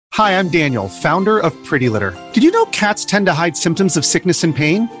Hi, I'm Daniel, founder of Pretty Litter. Did you know cats tend to hide symptoms of sickness and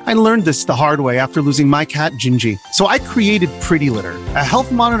pain? I learned this the hard way after losing my cat, Gingy. So I created Pretty Litter, a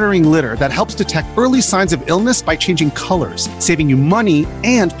health monitoring litter that helps detect early signs of illness by changing colors, saving you money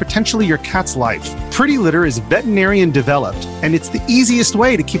and potentially your cat's life. Pretty Litter is veterinarian developed, and it's the easiest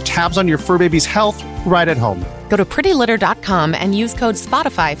way to keep tabs on your fur baby's health right at home. Go to prettylitter.com and use code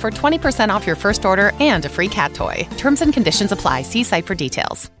SPOTIFY for 20% off your first order and a free cat toy. Terms and conditions apply. See site for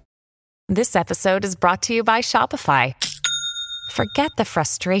details. This episode is brought to you by Shopify. Forget the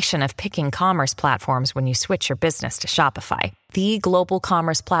frustration of picking commerce platforms when you switch your business to Shopify, the global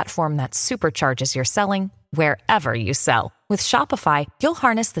commerce platform that supercharges your selling wherever you sell. With Shopify, you'll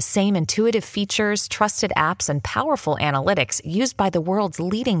harness the same intuitive features, trusted apps, and powerful analytics used by the world's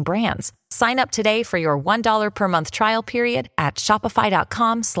leading brands. Sign up today for your $1 per month trial period at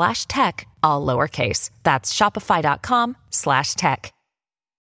shopify.com/tech, all lowercase. That's shopify.com/tech.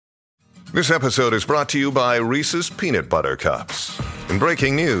 This episode is brought to you by Reese's Peanut Butter Cups. In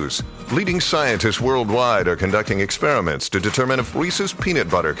breaking news, leading scientists worldwide are conducting experiments to determine if Reese's Peanut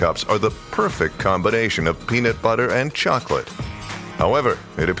Butter Cups are the perfect combination of peanut butter and chocolate. However,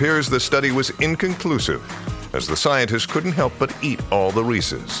 it appears the study was inconclusive, as the scientists couldn't help but eat all the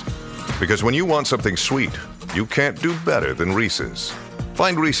Reese's. Because when you want something sweet, you can't do better than Reese's.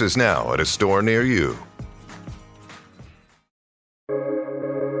 Find Reese's now at a store near you.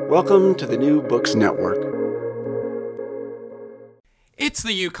 Welcome to the New Books Network. It's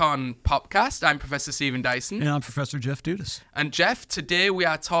the Yukon Popcast. I'm Professor Stephen Dyson. And I'm Professor Jeff Dudas. And Jeff, today we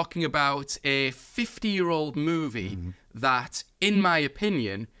are talking about a 50-year-old movie that, in my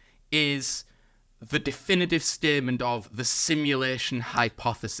opinion, is the definitive statement of the simulation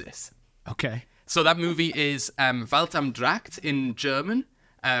hypothesis. Okay. So that movie is Welt am Drakt in German,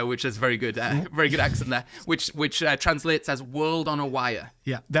 which is very good accent there, which translates as World on a Wire.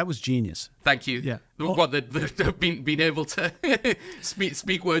 Yeah, that was genius. Thank you. Yeah. What, being able to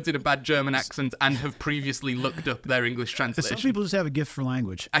speak words in a bad German accent and have previously looked up their English translation. Some people just have a gift for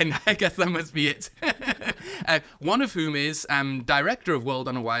language. And I guess that must be it. One of whom is director of World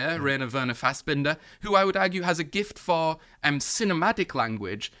on a Wire, Rainer Werner Fassbinder, who I would argue has a gift for cinematic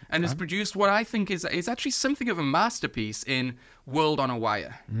language and has produced what I think is actually something of a masterpiece in World on a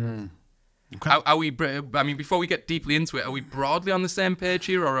Wire. Okay. Are we? I mean, before we get deeply into it, are we broadly on the same page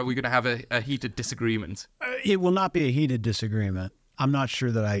here, or are we going to have a heated disagreement? It will not be a heated disagreement. I'm not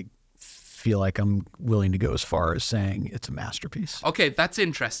sure that I feel like I'm willing to go as far as saying it's a masterpiece. Okay, that's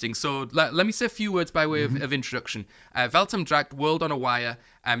interesting. So let me say a few words by way of introduction. Welt am Drakt, World on a Wire,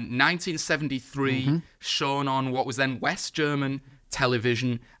 1973, shown on what was then West German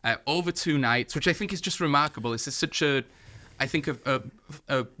television over 2 nights, which I think is just remarkable. This is such a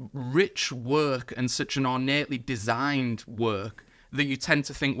rich work and such an ornately designed work that you tend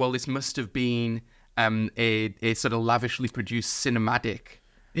to think, well, this must have been a sort of lavishly produced cinematic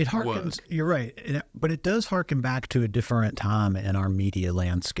work. You're right, but it does harken back to a different time in our media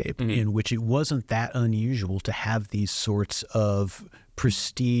landscape in which it wasn't that unusual to have these sorts of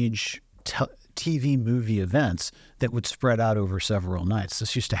prestige TV movie events that would spread out over several nights.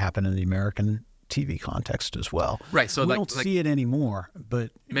 This used to happen in the American TV context as well. Right, so we don't see it anymore,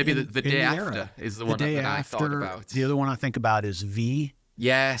 but maybe the day after is the one that I thought about. The other one I think about is V.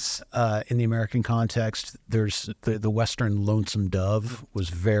 Yes. In the American context, there's the Western Lonesome Dove was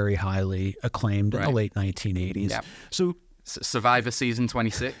very highly acclaimed in the late 1980s. Yep. So Survivor season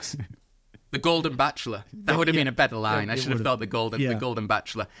 26. The Golden Bachelor. That would have been a better line. I should have thought the Golden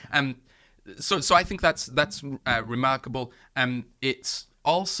Bachelor. So I think that's remarkable. It's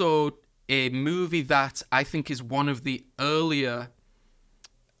also a movie that I think is one of the earliest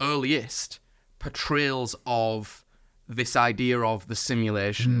portrayals of this idea of the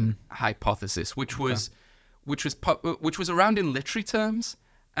simulation hypothesis, which was around in literary terms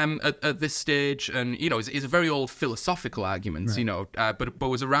at this stage, and is a very old philosophical argument, but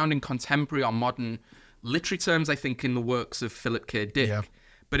was around in contemporary or modern literary terms, I think, in the works of Philip K. Dick. Yeah.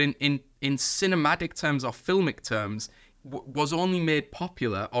 But in cinematic terms or filmic terms, was only made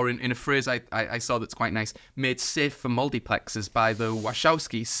popular, or in a phrase I saw that's quite nice, made safe for multiplexes by the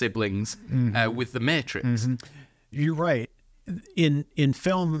Wachowski siblings with The Matrix. You're right. In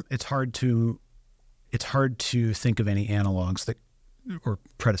film, it's hard to think of any analogs or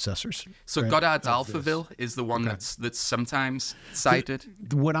predecessors. So Goddard's Alphaville is the one that's sometimes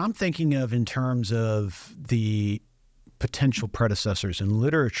cited. What I'm thinking of in terms of the potential predecessors in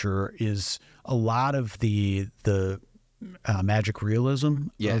literature is a lot of the magic realism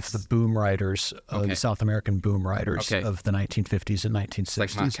of the boom writers, the South American boom writers of the 1950s and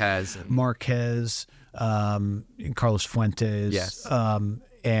 1960s. Like Marquez, Carlos Fuentes. Yes.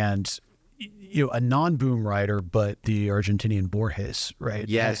 And a non-boom writer, but the Argentinian Borges, right?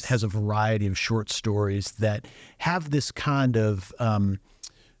 Yes. Has a variety of short stories that have this kind of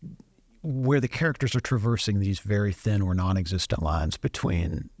where the characters are traversing these very thin or non-existent lines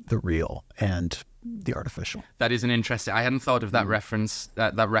between the real and the artificial. That is an interesting. I hadn't thought of that reference,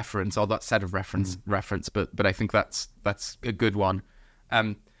 that reference or that set of reference, but I think that's a good one.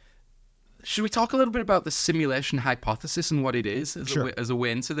 Should we talk a little bit about the simulation hypothesis and what it is as a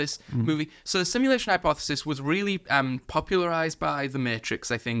way into this movie? So the simulation hypothesis was really popularized by The Matrix,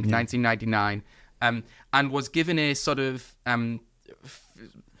 I think, 1999, and was given a sort of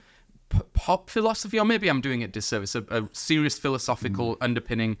pop philosophy, or maybe I'm doing it disservice, a serious philosophical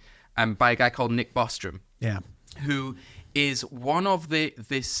underpinning by a guy called Nick Bostrom, who is one of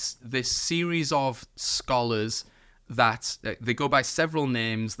this series of scholars that they go by several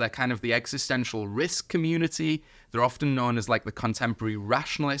names. They're kind of the existential risk community. They're often known as like the contemporary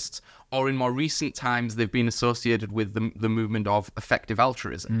rationalists, or in more recent times, they've been associated with the movement of effective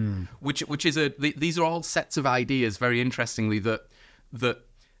altruism, which is these are all sets of ideas, very interestingly, that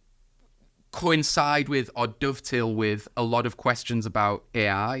coincide with or dovetail with a lot of questions about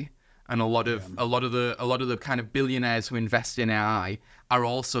AI, and a lot of the kind of billionaires who invest in AI are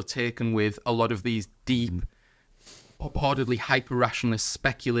also taken with a lot of these deep, purportedly hyper-rationalist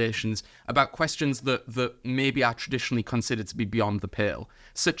speculations about questions that maybe are traditionally considered to be beyond the pale,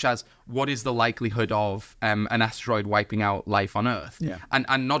 such as what is the likelihood of an asteroid wiping out life on Earth,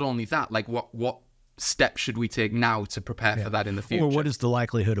 and not only that, like what steps should we take now to prepare for that in the future, or what is the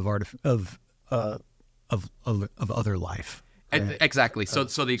likelihood of other life? Exactly. So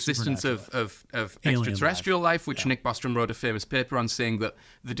the existence of extraterrestrial life, which Nick Bostrom wrote a famous paper on, saying that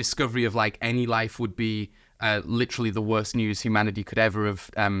the discovery of like any life would be literally the worst news humanity could ever have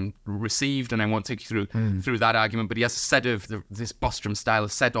received. And I won't take you through that argument, but he has a set of this Bostrom style, a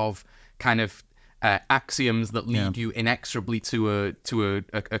set of kind of axioms that lead you inexorably to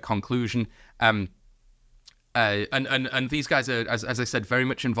a conclusion. And these guys are, as I said, very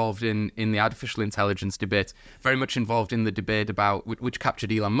much involved in the artificial intelligence debate, very much involved in the debate about which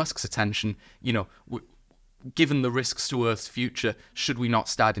captured Elon Musk's attention. Given the risks to Earth's future, should we not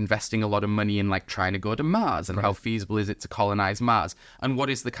start investing a lot of money in like trying to go to Mars, and how feasible is it to colonize Mars, and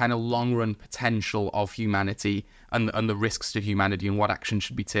what is the kind of long run potential of humanity and the risks to humanity, and what action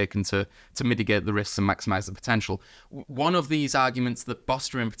should be taken to mitigate the risks and maximize the potential. One of these arguments that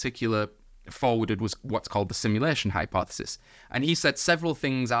Bostrom in particular forwarded was what's called the simulation hypothesis, and he said several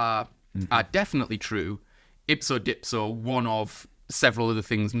things are definitely true. Ipso dipso, one of several other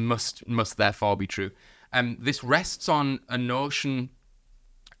things must therefore be true. This rests on a notion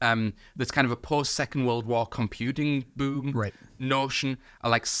that's kind of a post-Second World War computing boom notion,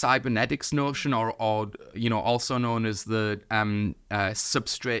 like cybernetics notion, or also known as the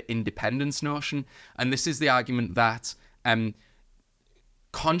substrate independence notion. And this is the argument that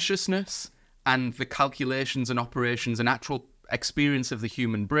consciousness and the calculations and operations and actual experience of the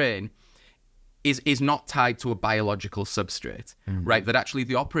human brain is not tied to a biological substrate, right? That actually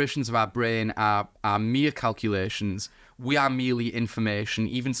the operations of our brain are mere calculations. We are merely information.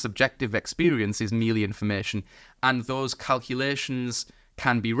 Even subjective experience is merely information. And those calculations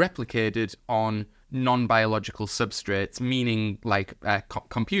can be replicated on non-biological substrates, meaning like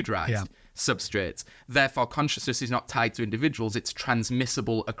computerized substrates. Therefore, consciousness is not tied to individuals. It's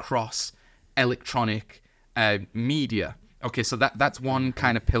transmissible across electronic media. Okay, so that's one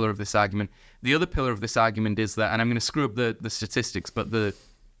kind of pillar of this argument. The other pillar of this argument is that, and I'm going to screw up the statistics, but the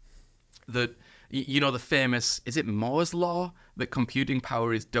famous, is it Moore's law that computing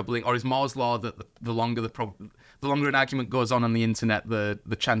power is doubling, or is Moore's law that the longer an argument goes on the internet,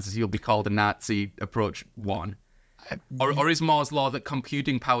 the chances you'll be called a Nazi approach one, or is Moore's law that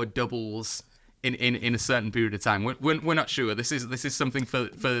computing power doubles in a certain period of time? We're not sure. This is something for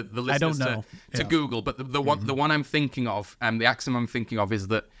the listeners to Google. But the one I'm thinking of, the axiom I'm thinking of, is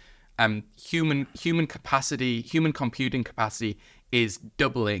that human computing capacity is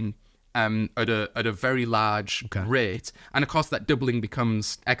doubling at a very large rate, and of course that doubling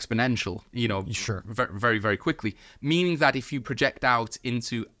becomes exponential. Very, very, very quickly. Meaning that if you project out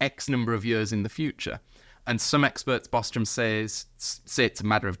into X number of years in the future. And some experts, Bostrom say it's a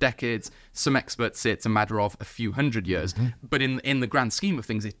matter of decades. Some experts say it's a matter of a few hundred years. But in the grand scheme of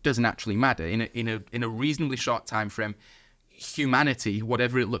things, it doesn't actually matter. In a reasonably short time frame, humanity,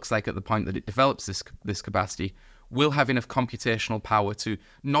 whatever it looks like at the point that it develops this capacity, will have enough computational power to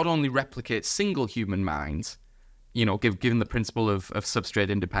not only replicate single human minds, given the principle of substrate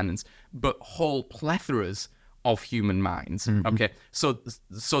independence, but whole plethoras of human minds. Okay, so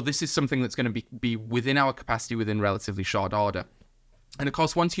this is something that's going to be within our capacity within relatively short order. And of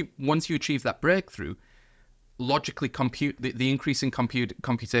course, once you achieve that breakthrough, logically the increase in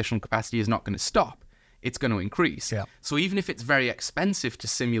computational capacity is not going to stop. It's going to increase. Yeah. So even if it's very expensive to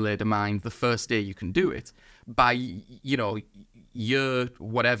simulate a mind the first day you can do it, by, year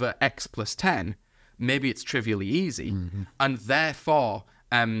whatever X plus 10, maybe it's trivially easy. Mm-hmm. And therefore,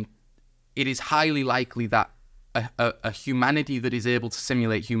 it is highly likely that a humanity that is able to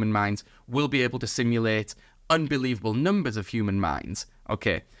simulate human minds will be able to simulate unbelievable numbers of human minds.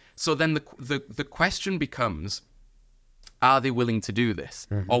 Okay. So then the question becomes, are they willing to do this?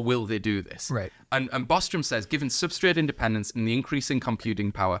 Mm-hmm. Or will they do this? Right. And Bostrom says, given substrate independence and the increase in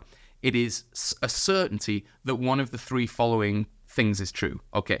computing power, it is a certainty that one of the three following things is true.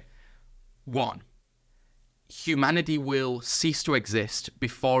 Okay. 1, humanity will cease to exist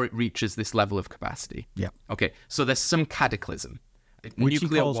before it reaches this level of capacity. Yeah. Okay. So there's some cataclysm. Which he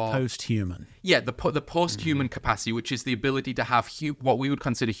calls post-human. Yeah, the post-human capacity, which is the ability to have what we would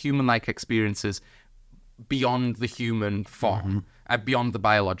consider human-like experiences beyond the human form, beyond the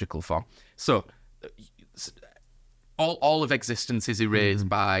biological form. So all of existence is erased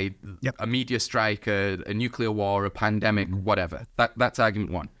by a meteor strike, a nuclear war, a pandemic, whatever. That's argument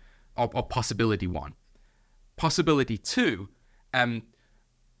 1, or possibility 1. Possibility 2,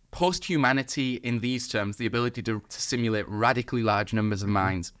 post-humanity in these terms, the ability to simulate radically large numbers of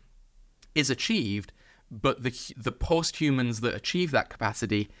minds, is achieved, but the post-humans that achieve that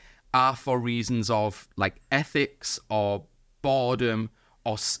capacity are for reasons of like ethics or boredom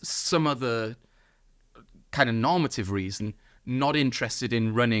or some other kind of normative reason, not interested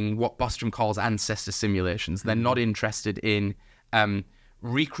in running what Bostrom calls ancestor simulations. They're not interested in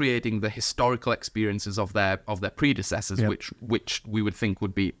recreating the historical experiences of their predecessors, which we would think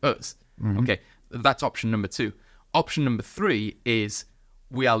would be us. Okay, that's option number 2. Option number 3 is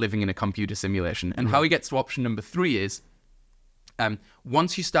we are living in a computer simulation. And how he gets to option number 3 is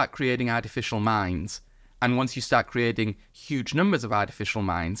once you start creating artificial minds, and once you start creating huge numbers of artificial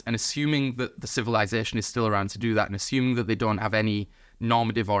minds, and assuming that the civilization is still around to do that, and assuming that they don't have any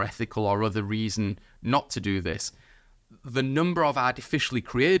normative or ethical or other reason not to do this, the number of artificially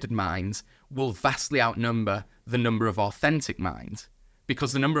created minds will vastly outnumber the number of authentic minds,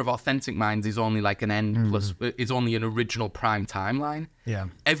 because the number of authentic minds is only like an n plus, is only an original prime timeline. Yeah.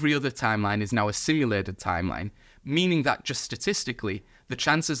 Every other timeline is now a simulated timeline, meaning that just statistically, the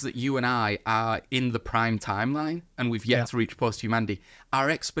chances that you and I are in the prime timeline and we've yet to reach post-humanity are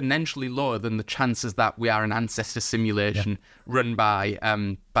exponentially lower than the chances that we are an ancestor simulation run by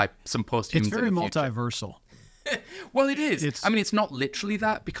some post-humans. It's very multiversal. Well, it is. It's not literally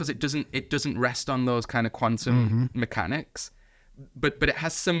that, because it doesn't rest on those kind of quantum mechanics, but it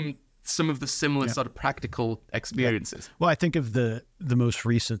has some of the similar sort of practical experiences. Well, I think of the most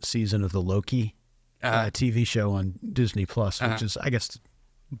recent season of the Loki TV show on Disney Plus, which is, I guess,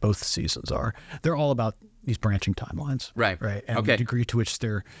 both seasons are. They're all about these branching timelines, right? And the degree to which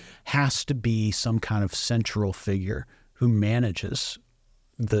there has to be some kind of central figure who manages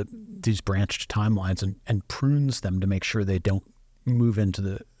these branched timelines and prunes them to make sure they don't move into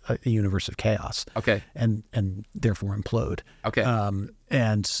the universe of chaos. Okay. And therefore implode. Okay.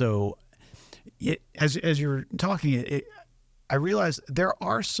 And so, as you're talking, I realize there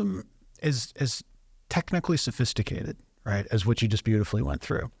are some as technically sophisticated, right, as what you just beautifully went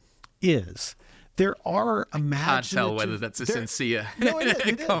through, there are imaginative... I can't tell whether that's a sincere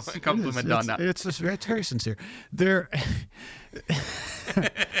compliment or not. It's very sincere. There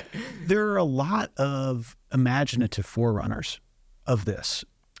are a lot of imaginative forerunners of this.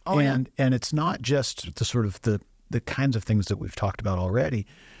 And it's not just the sort of the kinds of things that we've talked about already.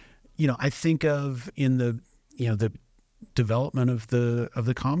 I think of in the development of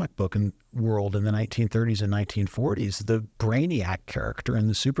the comic book and world in the 1930s and 1940s, the Brainiac character in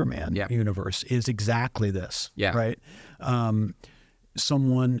the Superman universe is exactly this, right?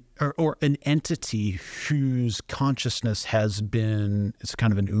 Someone or an entity whose consciousness it's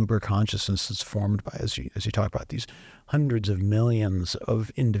kind of an uber consciousness that's formed by, as you talk about, these hundreds of millions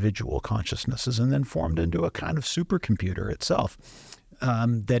of individual consciousnesses, and then formed into a kind of supercomputer itself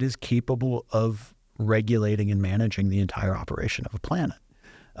that is capable of regulating and managing the entire operation of a planet.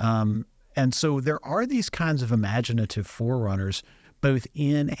 And so there are these kinds of imaginative forerunners both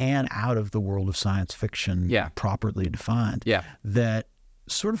in and out of the world of science fiction, properly defined, that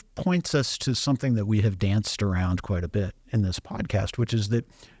sort of points us to something that we have danced around quite a bit in this podcast, which is that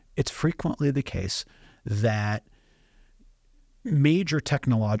it's frequently the case that major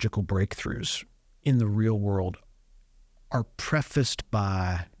technological breakthroughs in the real world are prefaced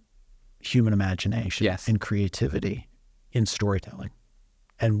by human imagination and creativity in storytelling.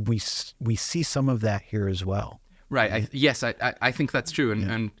 And we see some of that here as well. Right. Yes, I think that's true.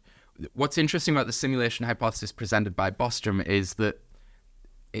 And what's interesting about the simulation hypothesis presented by Bostrom is that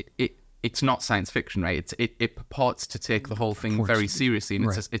it's not science fiction, right? It purports to take the whole thing very seriously, and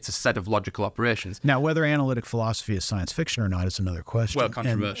it's a set of logical operations. Now, whether analytic philosophy is science fiction or not is another question. Well,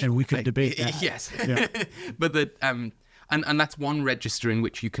 controversial. And we could debate that. Yes. But that and that's one register in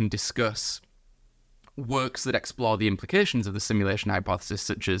which you can discuss works that explore the implications of the simulation hypothesis,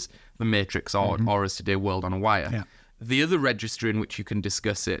 such as The Matrix or As Today, World on a Wire. Yeah. The other register in which you can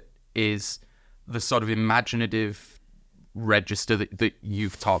discuss it is the sort of imaginative register that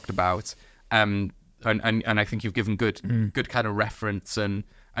you've talked about, and I think you've given good kind of reference, and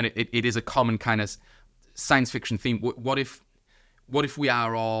it is a common kind of science fiction theme. What if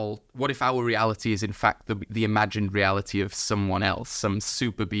our reality is in fact the imagined reality of someone else, some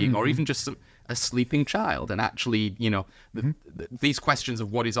super being, or even just a sleeping child? And actually, these questions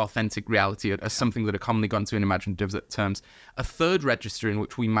of what is authentic reality are something that are commonly gone to in imaginative terms. A third register in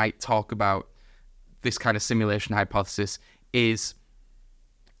which we might talk about this kind of simulation hypothesis is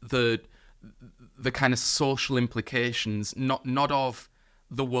the kind of social implications, not of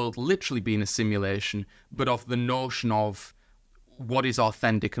the world literally being a simulation, but of the notion of what is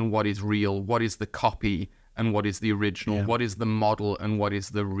authentic and what is real, what is the copy and what is the original, what is the model and what is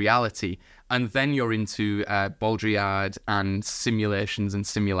the reality. And then you're into Baudrillard and simulations and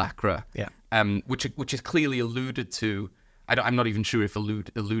simulacra, which is clearly alluded to. I'm not even sure if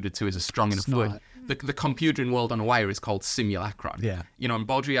alluded to is a strong enough word. The computer in World on a Wire is called simulacron. Yeah. And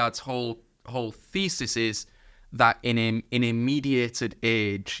Baudrillard's whole thesis is that in a mediated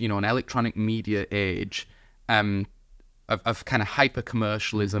age, an electronic media age, of kind of hyper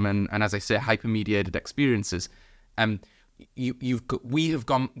commercialism and as I say, hyper mediated experiences, we've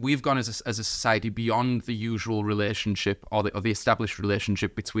gone as a society beyond the usual relationship or the established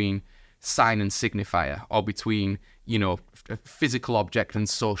relationship between sign and signifier, or between physical object and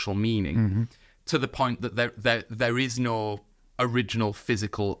social meaning, to the point that there is no original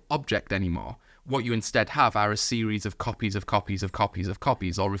physical object anymore. What you instead have are a series of copies of copies of copies of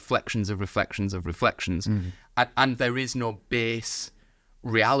copies, or reflections of reflections of reflections, and there is no base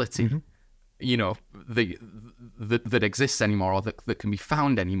reality, that exists anymore, or that can be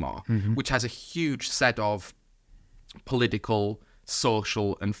found anymore, which has a huge set of political,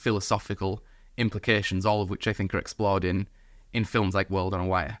 social, and philosophical implications, all of which I think are explored in films like World on a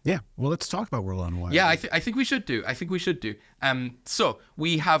Wire. Yeah, well, let's talk about World on a Wire. Yeah, I think we should do. So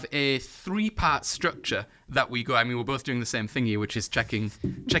we have a 3-part structure that we go. I mean, we're both doing the same thing here, which is checking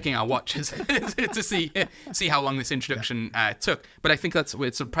our watches to see how long this introduction took. But I think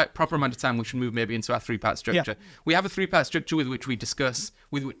it's a proper amount of time. We should move maybe into our 3-part structure. Yeah. We have a 3-part structure with which we discuss,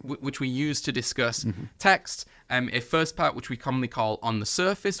 which we use to discuss text. A first part, which we commonly call On the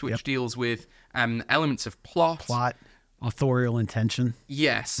Surface, which deals with elements of plot, authorial intention.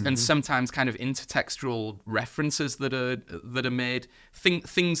 Yes, and sometimes kind of intertextual references that are made,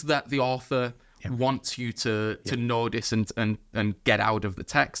 things that the author wants you to notice and get out of the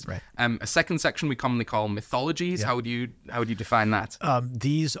text. Right. A second section we commonly call mythologies. Yep. How would you define that?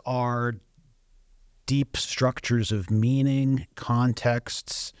 These are deep structures of meaning,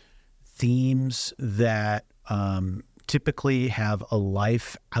 contexts, themes that typically have a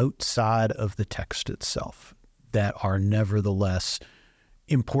life outside of the text itself, that are nevertheless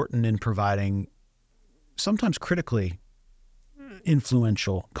important in providing sometimes critically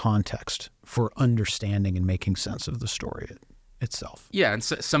influential context for understanding and making sense of the story itself. Yeah, and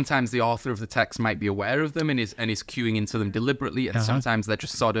sometimes the author of the text might be aware of them and is cueing into them deliberately, and sometimes they're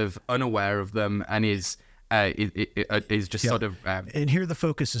just sort of unaware of them and is just sort of... And here the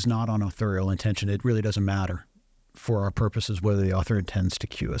focus is not on authorial intention. It really doesn't matter for our purposes whether the author intends to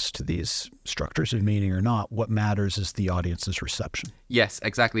cue us to these structures of meaning or not. What matters is the audience's reception. Yes,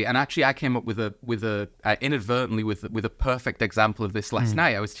 exactly. And actually, I came up with inadvertently with a perfect example of this last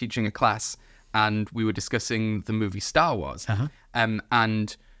night. I was teaching a class, and we were discussing the movie Star Wars,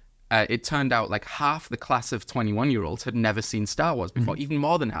 and it turned out like half the class of 21-year-olds had never seen Star Wars before, even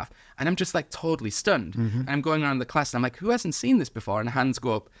more than half. And I'm just like totally stunned. And I'm going around the class, and I'm like, who hasn't seen this before? And hands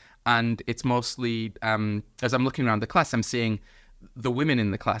go up. And it's mostly, as I'm looking around the class, I'm seeing the women in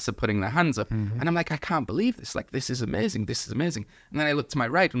the class are putting their hands up. And I'm like, I can't believe this. Like, this is amazing. This is amazing. And then I look to my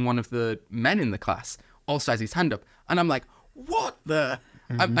right, and one of the men in the class also has his hand up. And I'm like, what the...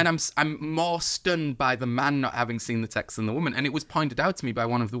 And I'm more stunned by the man not having seen the text than the woman. And it was pointed out to me by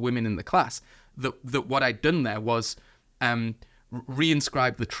one of the women in the class that what I'd done there was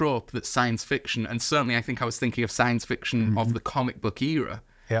reinscribe the trope that science fiction, and certainly I think I was thinking of science fiction of the comic book era.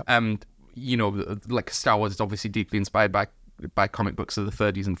 Like Star Wars is obviously deeply inspired by comic books of the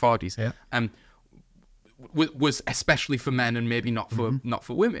 30s and 40s. was especially for men and maybe not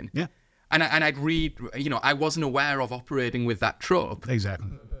for women. Yeah. And I'd read, I wasn't aware of operating with that trope.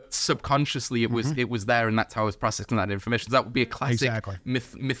 Exactly. Subconsciously, it was there, and that's how I was processing that information. So that would be a classic Exactly.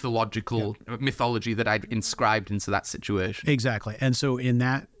 mythology that I'd inscribed into that situation. Exactly. And so in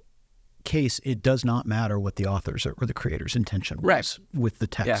that case, it does not matter what the author's or the creator's intention was with the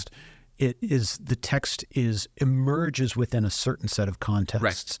text. It is the text emerges within a certain set of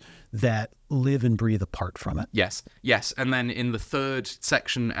contexts that live and breathe apart from it. Yes. And then in the third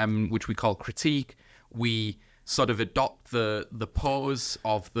section, which we call critique, we sort of adopt the pose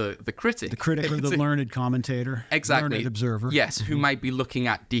of the critic. The critic or the learned commentator. Exactly. Learned observer. Yes, who might be looking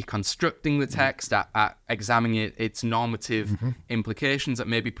at deconstructing the text, at examining its normative implications, at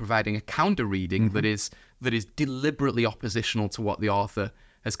maybe providing a counter reading that is deliberately oppositional to what the author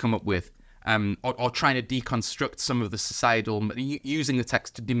has come up with, or trying to deconstruct some of the societal, using the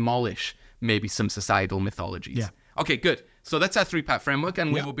text to demolish maybe some societal mythologies. Yeah. Okay, good. So that's our 3-part framework,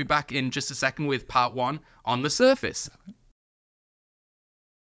 and we will be back in just a second with part 1 on the surface.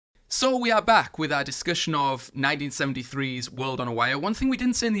 So we are back with our discussion of 1973's World on a Wire. One thing we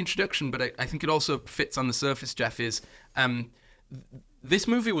didn't say in the introduction, but I think it also fits on the surface, Jeff, is this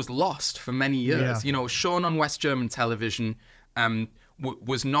movie was lost for many years. Yeah. Shown on West German television,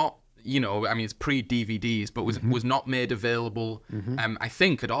 was not, it's pre-DVDs, but was not made available, I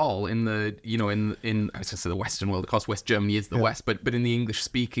think, at all in the, in I was going to say the Western world. Of course, West Germany is the West, but in the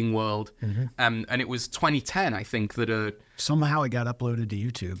English-speaking world. And it was 2010, I think, that somehow it got uploaded to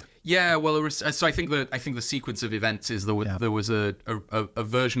YouTube. Yeah, well, so I think the sequence of events is there was a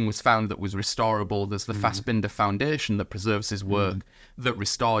version was found that was restorable. There's the Fassbinder Foundation that preserves his work that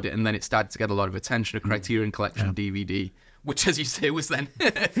restored it, and then it started to get a lot of attention. A Criterion Collection DVD, which, as you say, was then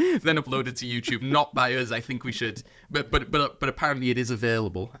then uploaded to YouTube, not by us. I think we should, but apparently it is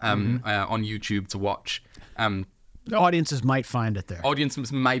available on YouTube to watch. The audiences might find it there.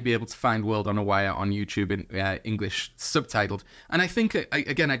 Audiences might be able to find World on a Wire on YouTube in English subtitled. And I think,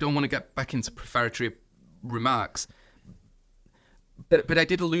 again, I don't want to get back into prefatory remarks, but I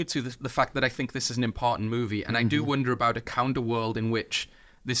did allude to the fact that I think this is an important movie, and I do wonder about a counter world in which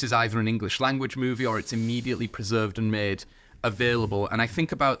this is either an English language movie or it's immediately preserved and made available. And I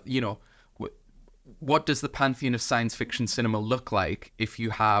think about, what does the pantheon of science fiction cinema look like if you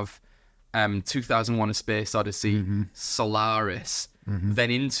have 2001: A Space Odyssey, Solaris, then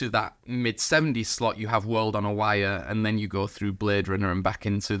into that mid-70s slot you have World on a Wire, and then you go through Blade Runner and back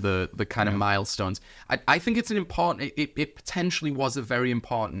into the kind of milestones. I think it's an important, it potentially was a very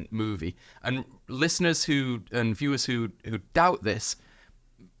important movie. And listeners and viewers who doubt this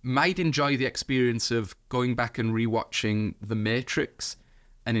might enjoy the experience of going back and rewatching The Matrix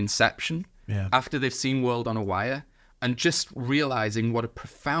and Inception after they've seen World on a Wire, and just realizing what a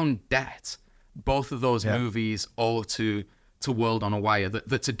profound debt both of those movies owe to World on a Wire.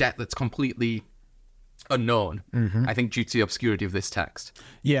 That's a debt that's completely unknown, I think, due to the obscurity of this text.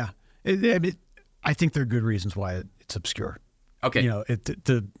 Yeah. I think there are good reasons why it's obscure. Okay.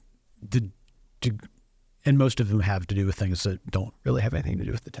 And most of them have to do with things that don't really have anything to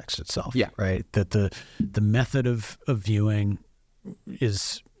do with the text itself. Yeah. Right. That the method of viewing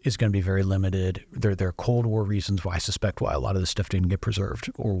is going to be very limited. There are Cold War reasons why I suspect why a lot of this stuff didn't get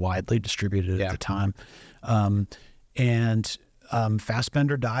preserved or widely distributed at the time. And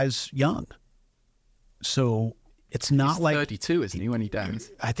Fassbender dies young. So it's not he's like 32, isn't he, when he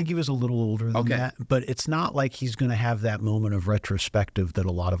dies? I think he was a little older than that, but it's not like he's going to have that moment of retrospective that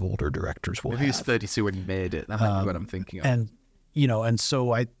a lot of older directors will have. He was 32 when he made it. That might be what I'm thinking of. And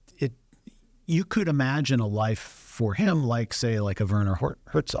so you could imagine a life for him like a Werner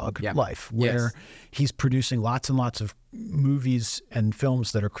Herzog life, where he's producing lots and lots of movies and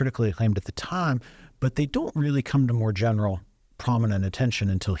films that are critically acclaimed at the time, but they don't really come to more general prominent attention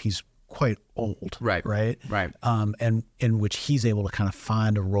until he's quite old, right? And in which he's able to kind of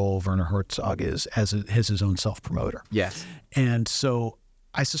find a role Werner Herzog is as his own self-promoter. Yes. And so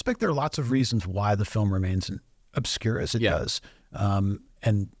I suspect there are lots of reasons why the film remains obscure as it does,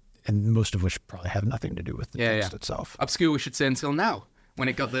 and most of which probably have nothing to do with the text itself. Obscure, we should say, until now, when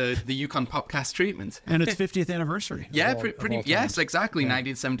it got the Yukon Popcast treatment. And its 50th anniversary. Yes, exactly,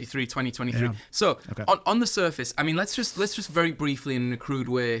 1973, 2023. Yeah. So, on the surface, I mean, let's just very briefly, in a crude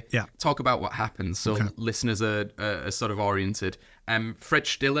way, talk about what happens, so listeners are sort of oriented. Fred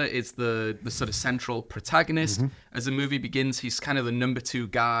Stiller is the sort of central protagonist. As the movie begins, he's kind of the number 2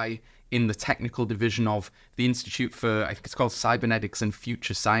 guy in the technical division of the Institute for, I think it's called Cybernetics and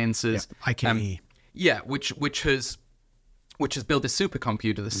Future Sciences. IKE. Which has built a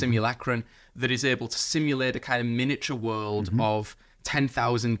supercomputer, the Simulacron, that is able to simulate a kind of miniature world of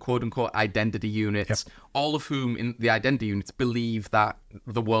 10,000 quote-unquote identity units, all of whom in the identity units believe that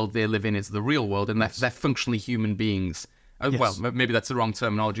the world they live in is the real world, and they're functionally human beings. Well, maybe that's the wrong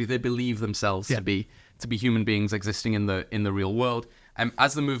terminology. They believe themselves to be human beings existing in the real world.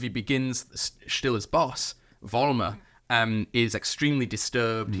 As the movie begins, Stiller's boss, Vollmer, is extremely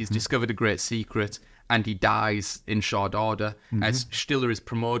disturbed. He's discovered a great secret, and he dies in short order. As Stiller is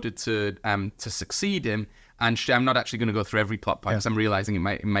promoted to succeed him. And I'm not actually going to go through every plot point because I'm realizing it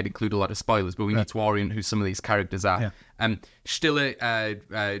might include a lot of spoilers, but we need to orient who some of these characters are. Stiller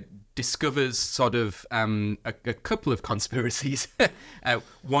discovers sort of a couple of conspiracies,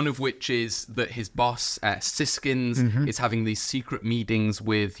 one of which is that his boss, Siskins, is having these secret meetings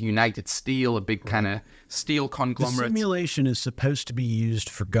with United Steel, a big kind of steel conglomerate. The simulation is supposed to be used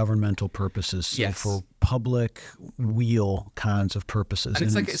for governmental purposes, so for public weal kinds of purposes.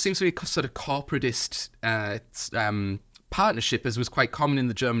 And it seems to be a sort of corporatist partnership, as was quite common in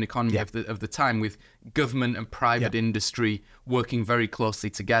the German economy of the time, with government and private industry working very closely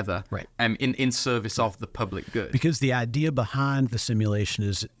together in service of the public good. Because the idea behind the simulation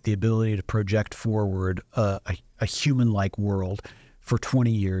is the ability to project forward a human-like world for 20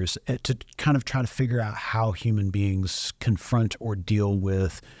 years to kind of try to figure out how human beings confront or deal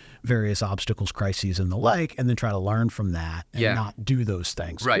with various obstacles, crises, and the like, and then try to learn from that and not do those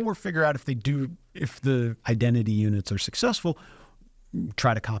things. Or figure out if the identity units are successful,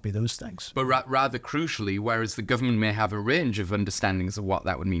 try to copy those things. But rather crucially, whereas the government may have a range of understandings of what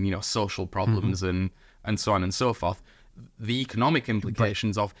that would mean, social problems and so on and so forth, the economic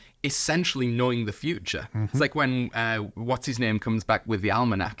implications of essentially knowing the future. It's like when what's his name comes back with the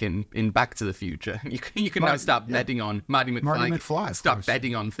almanac in Back to the Future. You can now start betting on Marty McFly. Start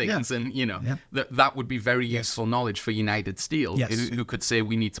betting on things, and that would be very useful knowledge for United Steel, who could say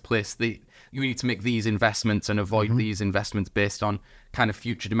we need to make these investments and avoid these investments based on kind of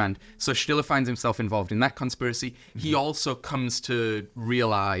future demand. So Stiller finds himself involved in that conspiracy. He also comes to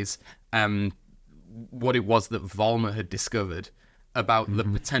realize what it was that Vollmer had discovered about the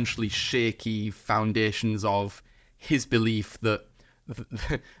potentially shaky foundations of his belief that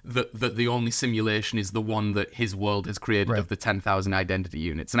the only simulation is the one that his world has created of the 10,000 identity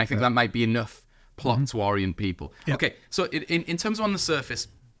units. And I think that might be enough plot to orient people. Okay, so in terms of on the surface,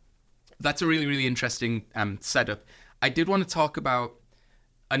 that's a really, really interesting setup. I did want to talk about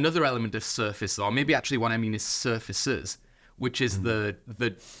another element of surface, or maybe actually what I mean is surfaces, which is the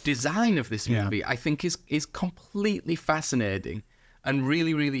design of this movie. I think is completely fascinating and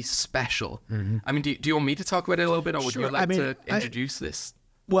really, really special. I mean, do you want me to talk about it a little bit, or would you like to introduce this?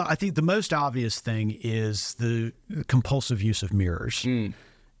 Well, I think the most obvious thing is the compulsive use of mirrors.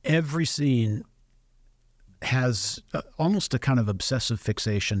 Every scene has almost a kind of obsessive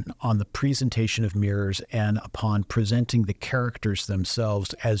fixation on the presentation of mirrors and upon presenting the characters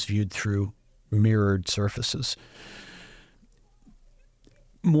themselves as viewed through mirrored surfaces.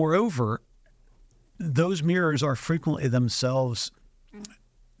 Moreover, those mirrors are frequently themselves,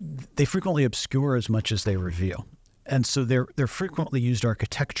 they frequently obscure as much as they reveal. And so they're frequently used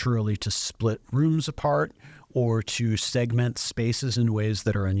architecturally to split rooms apart or to segment spaces in ways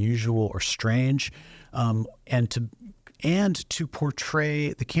that are unusual or strange, and to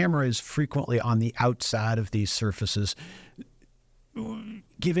portray, the camera is frequently on the outside of these surfaces,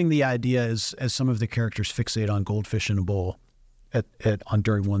 giving the idea, as some of the characters fixate on goldfish in a bowl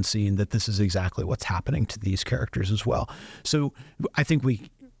during one scene, that this is exactly what's happening to these characters as well. So I think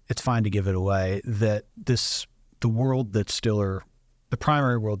it's fine to give it away that the world that Stiller, the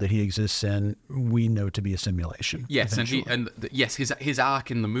primary world that he exists in, we know to be a simulation. Yes, his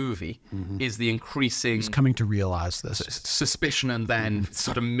arc in the movie is the increasing, he's coming to realize this suspicion and then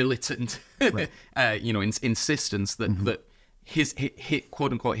sort of militant, insistence that his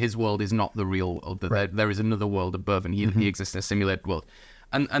quote unquote his world is not the real world. That there is another world above, and he exists in a simulated world,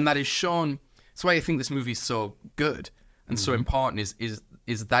 and that is shown. That's why I think this movie is so good and so important.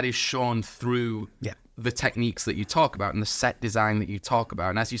 Is that is shown through the techniques that you talk about and the set design that you talk about.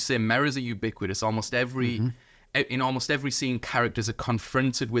 And as you say, mirrors are ubiquitous. In almost every scene, characters are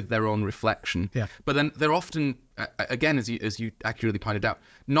confronted with their own reflection. But then they're often, again, as you accurately pointed out,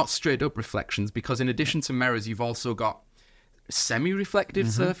 not straight up reflections, because in addition to mirrors, you've also got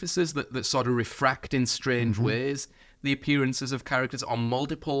semi-reflective surfaces that sort of refract in strange ways the appearances of characters on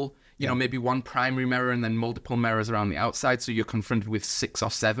multiple, maybe one primary mirror and then multiple mirrors around the outside, so you're confronted with 6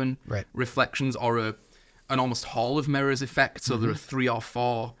 or 7 reflections, or an almost hall of mirrors effect, so there are 3 or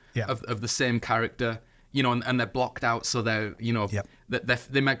 4 of the same character, and they're blocked out, so they're,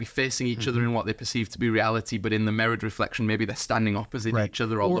 they might be facing each other in what they perceive to be reality, but in the mirrored reflection, maybe they're standing opposite each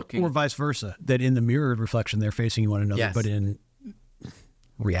other or looking. Or vice versa, that in the mirrored reflection, they're facing one another, but in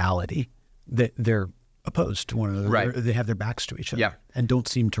reality, that they're opposed to one another. Right. They have their backs to each other. Yeah. And don't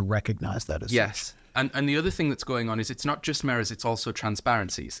seem to recognize that as yes. And the other thing that's going on is it's not just mirrors, it's also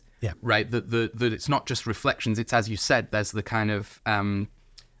transparencies. Yeah. Right? That it's not just reflections. It's, as you said, there's the kind of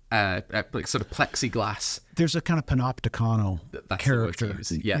like sort of plexiglass. There's a kind of panopticon character,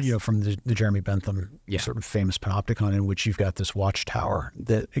 yes. From the Jeremy Bentham sort of famous panopticon, in which you've got this watchtower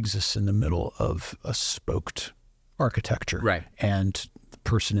that exists in the middle of a spoked architecture. Right. And the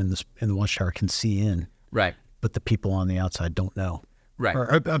person in the watchtower can see in. Right. But the people on the outside don't know. Right.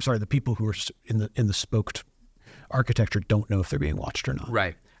 Or, I'm sorry, the people who are in the spoked architecture don't know if they're being watched or not.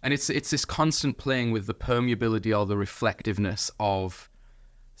 Right. And it's this constant playing with the permeability or the reflectiveness of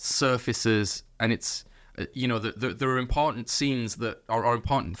surfaces, and it's there are important scenes that are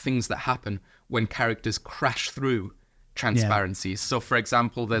important things that happen when characters crash through transparencies. So, for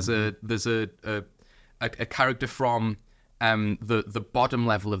example, there's a character from the bottom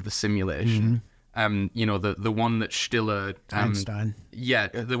level of the simulation. The one that Stiller Einstein. Yeah,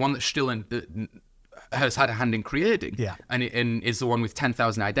 the one that Stiller has had a hand in creating. Yeah, and is the one with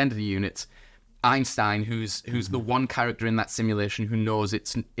 10,000 identity units. Einstein, who's the one character in that simulation who knows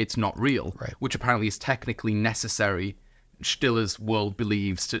it's not real, right. Which apparently is technically necessary. Stiller's world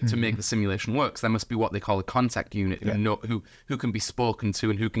believes to make the simulation work. So there must be what they call a contact unit who can be spoken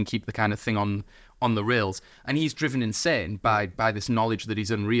to and who can keep the kind of thing on the rails. And he's driven insane by this knowledge that he's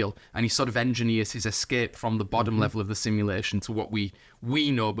unreal, and he sort of engineers his escape from the bottom level of the simulation to what we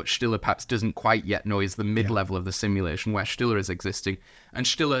know, but Stiller perhaps doesn't quite yet know, is the mid-level of the simulation where Stiller is existing. And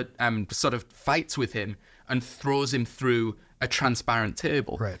Stiller sort of fights with him and throws him through a transparent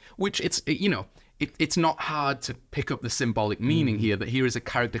table, right. Which it's not hard to pick up the symbolic meaning here, that here is a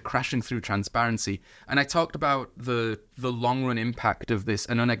character crashing through transparency. And I talked about the long-run impact of this,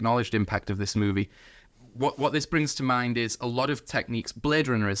 an unacknowledged impact of this movie. What this brings to mind is a lot of techniques. Blade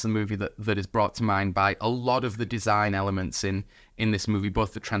Runner is the movie that is brought to mind by a lot of the design elements in this movie,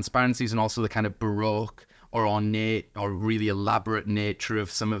 both the transparencies and also the kind of Baroque or ornate or really elaborate nature of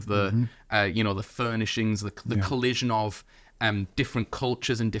some of the, the furnishings, the collision of different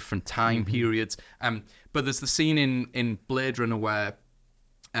cultures and different time periods. But there's the scene in Blade Runner where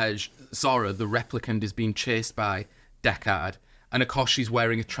Zora, the replicant, is being chased by Deckard. And of course, she's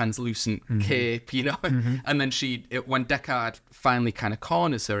wearing a translucent cape, And then when Deckard finally kind of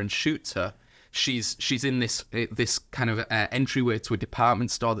corners her and shoots her, she's in this kind of entryway to a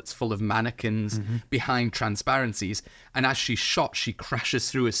department store that's full of mannequins behind transparencies. And as she's shot, she crashes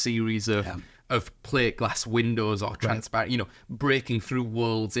through a series of plate glass windows or transparent, breaking through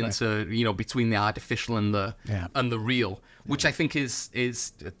worlds into, between the artificial and the real, which I think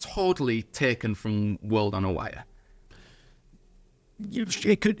is totally taken from World on a Wire.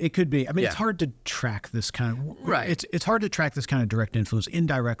 It could be. I mean, it's hard to track this kind of It's hard to track this kind of direct influence.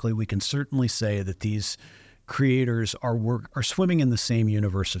 Indirectly, we can certainly say that these creators are swimming in the same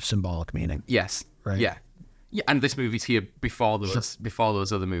universe of symbolic meaning. Yes. Right. Yeah. Yeah, and this movie's here before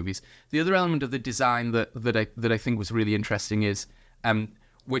those other movies. The other element of the design that I think was really interesting is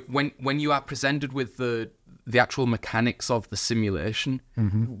when you are presented with the actual mechanics of the simulation,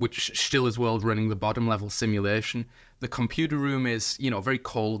 which Stiller's world running the bottom level simulation, the computer room is very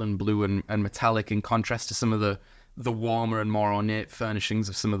cold and blue and metallic, in contrast to some of the warmer and more ornate furnishings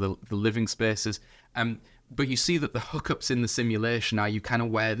of some of the living spaces. But you see that the hookups in the simulation are, you kind of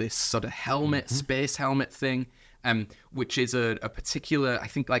wear this sort of helmet, space helmet thing, which is a particular, I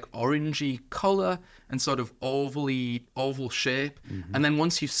think, like orangey color and sort of oval shape. And then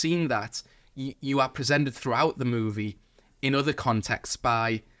once you've seen that, you are presented throughout the movie in other contexts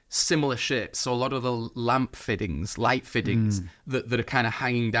by similar shapes. So a lot of the light fittings that are kind of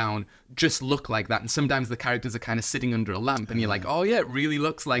hanging down just look like that. And sometimes the characters are kind of sitting under a lamp and you're like, oh yeah, it really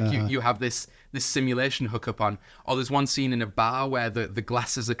looks like you have this simulation hookup on. Or there's one scene in a bar where the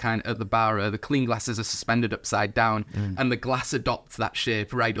glasses are kind of, at the bar, the clean glasses are suspended upside down and the glass adopts that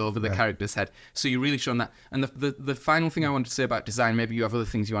shape right over the character's head. So you're really showing that. And the final thing I wanted to say about design, maybe you have other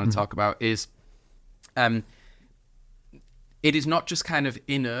things you want to talk about, is it is not just kind of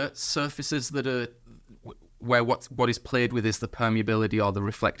inert surfaces that are where what is played with is the permeability or the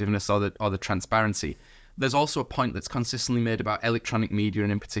reflectiveness or the transparency. There's also a point that's consistently made about electronic media,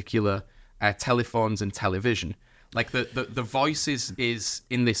 and in particular telephones and television. Like the voice is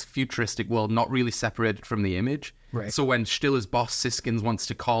in this futuristic world not really separated from the image. Right. So when Stiller's boss Siskins wants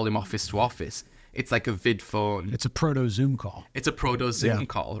to call him office to office, it's like a vid phone. It's a proto Zoom call. It's a proto Zoom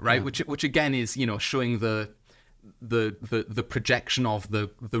call, right? Yeah. Which again is showing the projection of the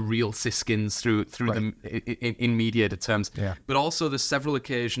real Siskins through them in mediator terms. Yeah. But also there's several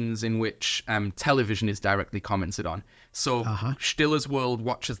occasions in which television is directly commented on. So Stiller's World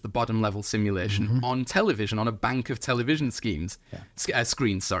watches the bottom level simulation on television, on a bank of television screens.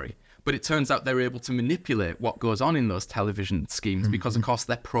 But it turns out they're able to manipulate what goes on in those television schemes because, of course,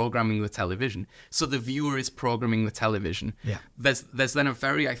 they're programming the television. So the viewer is programming the television. Yeah. There's then a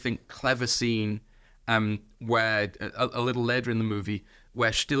very, I think, clever scene where a little later in the movie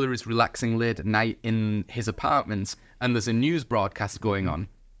where Stiller is relaxing late at night in his apartment and there's a news broadcast going on.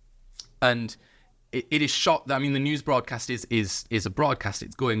 And it is shot, I mean, the news broadcast is a broadcast,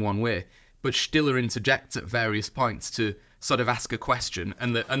 it's going one way, but Stiller interjects at various points to sort of ask a question,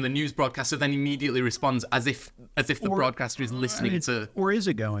 and the news broadcaster then immediately responds as if the broadcaster is listening to... Or is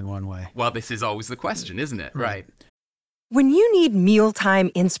it going one way? Well, this is always the question, isn't it? Right. When you need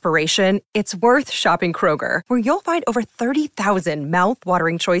mealtime inspiration, it's worth shopping Kroger, where you'll find over 30,000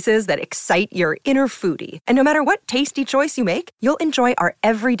 mouth-watering choices that excite your inner foodie. And no matter what tasty choice you make, you'll enjoy our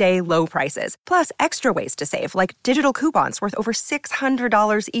everyday low prices, plus extra ways to save, like digital coupons worth over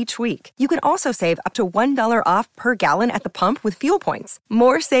 $600 each week. You can also save up to $1 off per gallon at the pump with fuel points.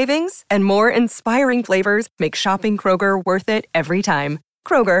 More savings and more inspiring flavors make shopping Kroger worth it every time.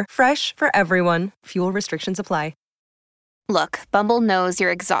 Kroger, fresh for everyone. Fuel restrictions apply. Look, Bumble knows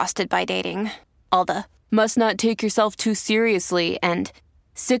you're exhausted by dating. All the, must not take yourself too seriously, and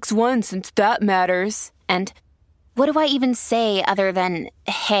 6'1" since that matters, and what do I even say other than,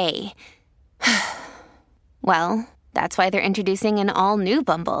 hey? Well, that's why they're introducing an all-new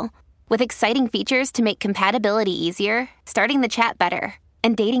Bumble, with exciting features to make compatibility easier, starting the chat better,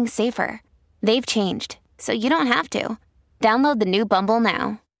 and dating safer. They've changed, so you don't have to. Download the new Bumble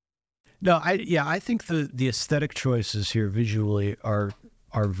now. No, I think the aesthetic choices here visually are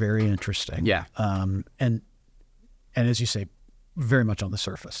very interesting. Yeah. And as you say, very much on the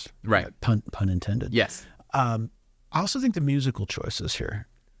surface. Right. Pun intended. Yes. I also think the musical choices here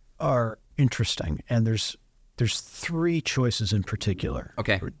are interesting, and there's three choices in particular.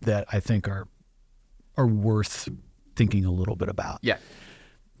 Okay. That I think are worth thinking a little bit about. Yeah.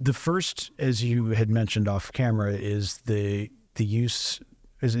 The first, as you had mentioned off camera, is the use.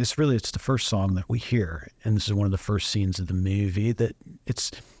 It's the first song that we hear, and this is one of the first scenes of the movie. That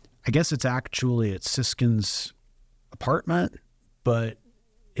I guess it's actually at Siskin's apartment, but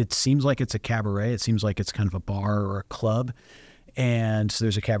it seems like it's a cabaret. It seems like it's kind of a bar or a club, and so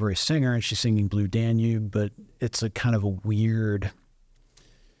there's a cabaret singer, and she's singing Blue Danube, but it's a kind of a weird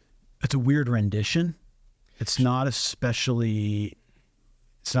rendition. It's not especially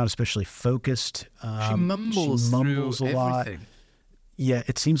focused. She mumbles a lot. Everything. Yeah,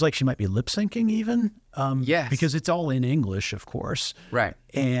 it seems like she might be lip syncing even. Yes, because it's all in English, of course. Right.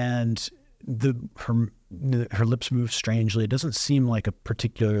 And her lips move strangely. It doesn't seem like a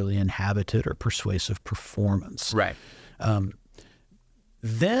particularly inhabited or persuasive performance. Right.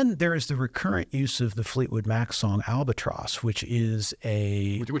 Then there is the recurrent use of the Fleetwood Mac song "Albatross," which is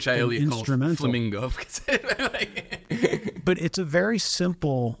which I call Flamingo. But it's a very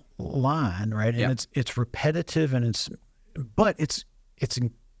simple line, right? And it's repetitive, and it's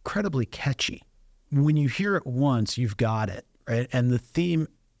incredibly catchy. When you hear it once, you've got it, right? And the theme,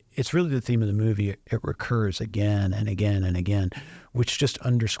 it's really the theme of the movie. It recurs again and again and again, which just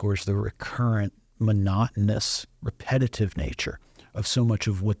underscores the recurrent, monotonous, repetitive nature of so much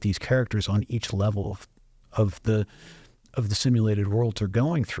of what these characters on each level of the simulated worlds are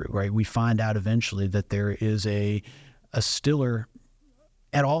going through, right? We find out eventually that there is a Stiller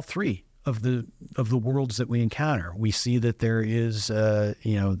at all three of the worlds that we encounter. We see that there is the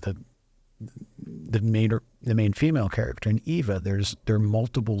main female character in Eva. There are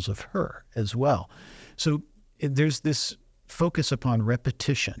multiples of her as well. So there's this focus upon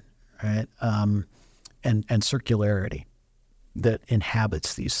repetition, right? And circularity that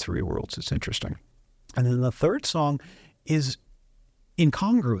inhabits these three worlds. It's interesting. And then the third song is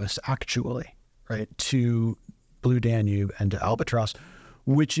incongruous, actually, right, to Blue Danube and to Albatross,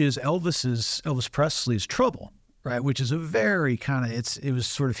 which is Elvis Presley's Trouble, right? Which is a very kind of, it was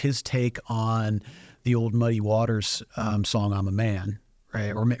sort of his take on the old Muddy Waters song "I'm a Man,"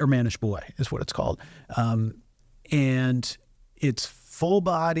 right? Or "Mannish Boy" is what it's called. And it's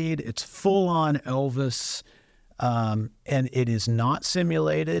full-bodied, it's full-on Elvis, and it is not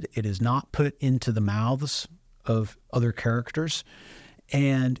simulated. It is not put into the mouths of other characters.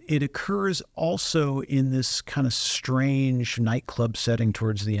 And it occurs also in this kind of strange nightclub setting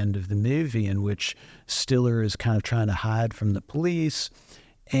towards the end of the movie, in which Stiller is kind of trying to hide from the police,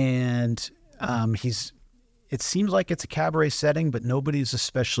 and it seems like it's a cabaret setting, but nobody's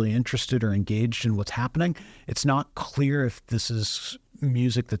especially interested or engaged in what's happening. It's not clear if this is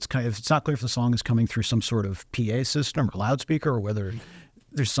music it's not clear if the song is coming through some sort of PA system or loudspeaker, or whether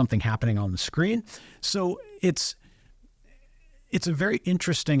there's something happening on the screen. So it's a very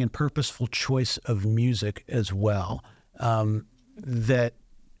interesting and purposeful choice of music as well, that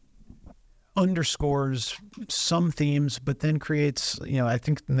underscores some themes, but then creates, I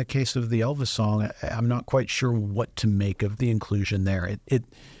think in the case of the Elvis song, I'm not quite sure what to make of the inclusion there.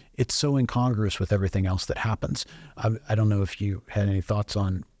 It's so incongruous with everything else that happens. I don't know if you had any thoughts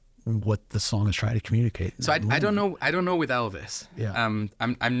on what the song is trying to communicate. So I don't know with Elvis. Yeah.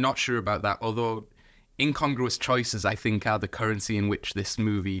 I'm not sure about that, although incongruous choices, I think, are the currency in which this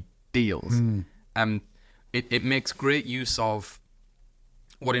movie deals. It makes great use of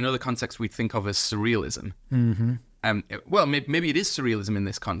what in other contexts we think of as surrealism. Well, maybe it is surrealism in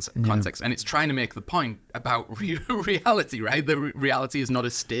this context, and it's trying to make the point about reality, right? The reality is not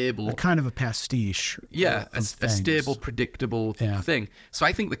a stable... kind of a pastiche. Yeah, a stable, predictable thing. So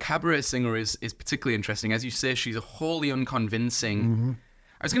I think the cabaret singer is particularly interesting. As you say, she's a wholly unconvincing...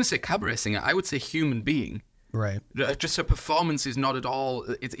 I was going to say cabaret singer. I would say human being. Right. Just her performance is not at all...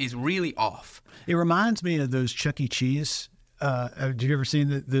 It's really off. It reminds me of those Chuck E. Cheese... have you ever seen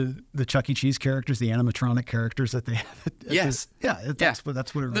the Chuck E. Cheese characters, the animatronic characters that they have? Yes. That's what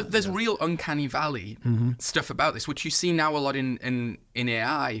it reminds There's me of. real uncanny valley stuff about this, which you see now a lot in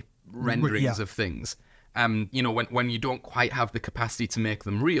AI renderings of things. When you don't quite have the capacity to make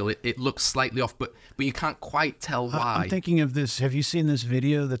them real, it looks slightly off, but you can't quite tell why. I'm thinking of this. Have you seen this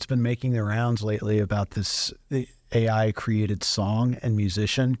video that's been making the rounds lately about the AI created song and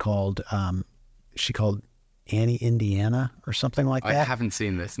musician called Annie Indiana or something like that? I haven't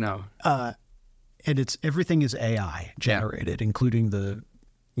seen this, no. And everything is AI generated, including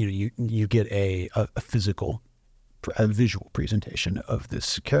you get a visual presentation of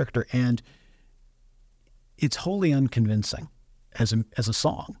this character, and it's wholly unconvincing as a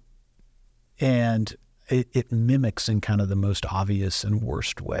song, and it mimics in kind of the most obvious and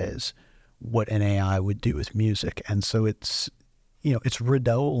worst ways what an AI would do with music, and so it's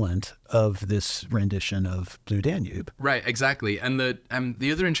redolent of this rendition of Blue Danube. Right, exactly. And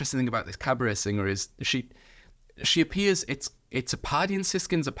the other interesting thing about this cabaret singer is she appears. It's a party in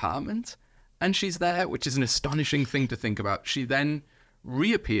Siskin's apartment, and she's there, which is an astonishing thing to think about. She then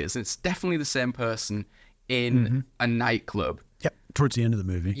reappears, and it's definitely the same person in a nightclub. Yep, towards the end of the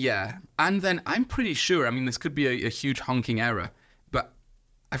movie. Yeah, and then I'm pretty sure. I mean, this could be a huge honking error, but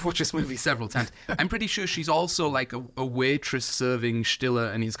I've watched this movie several times. I'm pretty sure she's also like a waitress serving Stiller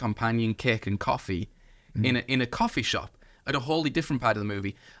and his companion cake and coffee in a coffee shop at a wholly different part of the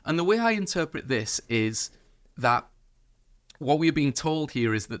movie. And the way I interpret this is that what we're being told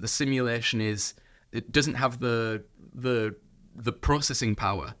here is that the simulation it doesn't have the processing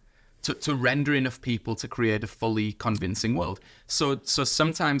power to render enough people to create a fully convincing world. So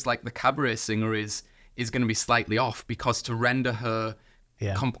sometimes like the cabaret singer is going to be slightly off, because to render her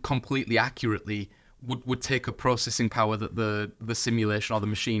completely accurately would take a processing power that the simulation or the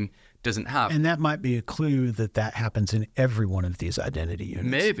machine doesn't have. And that might be a clue that happens in every one of these identity units.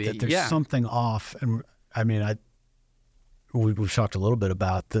 Maybe, that there's something off. And I mean, we've talked a little bit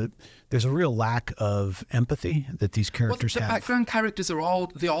about there's a real lack of empathy that these characters have. The background characters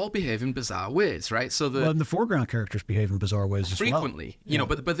they all behave in bizarre ways, right? So and the foreground characters behave in bizarre ways frequently, as well.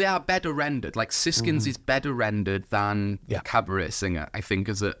 but they are better rendered. Like Siskin's is better rendered than the cabaret singer, I think,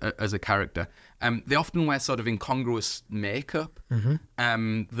 as a character. They often wear sort of incongruous makeup.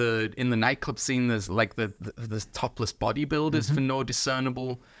 In the nightclub scene, there's like the topless bodybuilders for no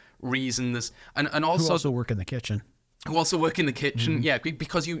discernible reason. And also who also work in the kitchen. Who also work in the kitchen,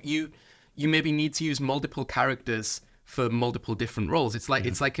 because you maybe need to use multiple characters for multiple different roles. It's like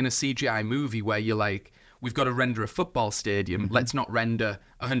in a CGI movie where you're like, we've got to render a football stadium. Let's not render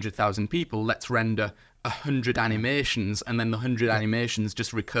 100,000 people. Let's render 100 animations, and then the 100 animations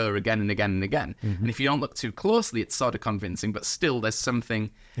just recur again and again and again. And if you don't look too closely, it's sort of convincing, but still there's something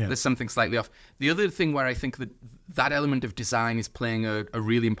slightly off. The other thing where I think that element of design is playing a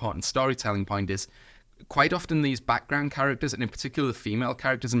really important storytelling point is, quite often these background characters, and in particular the female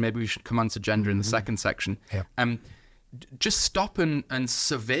characters, and maybe we should come on to gender in the second section, just stop and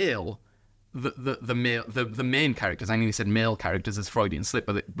surveil the main characters. I nearly said male characters as Freudian slip,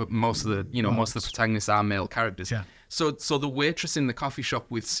 but most of the protagonists are male characters. Yeah. So the waitress in the coffee shop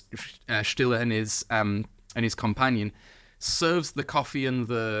with Stiller and his companion serves the coffee and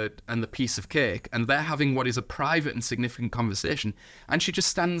the piece of cake, and they're having what is a private and significant conversation, and she just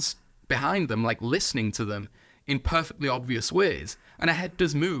stands behind them, like listening to them in perfectly obvious ways, and her head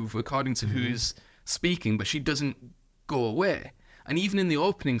does move according to speaking, but she doesn't go away. And even in the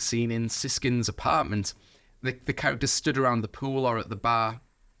opening scene in Siskin's apartment, the characters stood around the pool or at the bar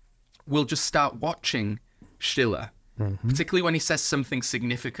will just start watching Schiller, particularly when he says something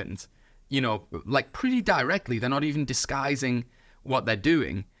significant, like pretty directly. They're not even disguising what they're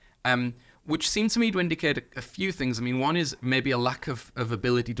doing, which seemed to me to indicate a few things. I mean, one is maybe a lack of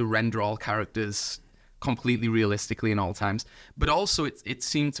ability to render all characters completely realistically in all times, but also it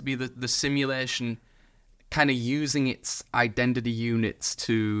seemed to be the simulation kind of using its identity units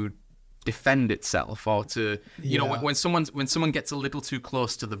to defend itself, or to when someone gets a little too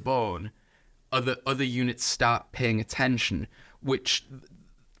close to the bone, other units start paying attention, which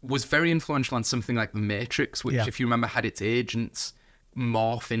was very influential on something like The Matrix, which if you remember had its agents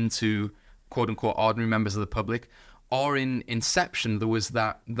morph into quote unquote ordinary members of the public, or in Inception there was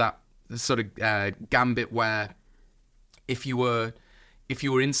that sort of gambit where if you were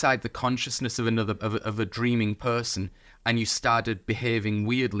inside the consciousness of a dreaming person and you started behaving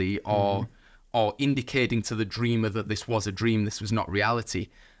weirdly or indicating to the dreamer that this was a dream, this was not reality,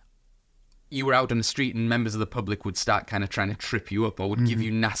 you were out on the street and members of the public would start kind of trying to trip you up or would give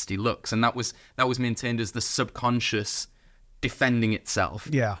you nasty looks, and that was maintained as the subconscious defending itself.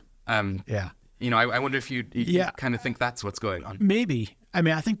 I wonder if you kind of think that's what's going on. Maybe. I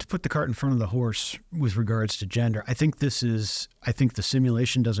mean, I think to put the cart in front of the horse with regards to gender, I think the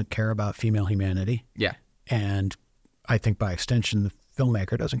simulation doesn't care about female humanity. Yeah. And I think by extension, the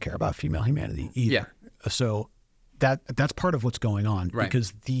filmmaker doesn't care about female humanity either. Yeah. So that's part of what's going on. Right.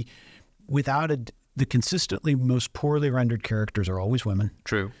 Because the consistently most poorly rendered characters are always women.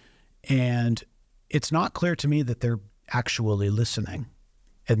 True. And it's not clear to me that they're actually listening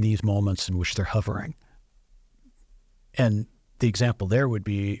in these moments in which they're hovering. And the example there would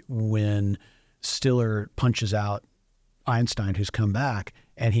be when Stiller punches out Einstein, who's come back,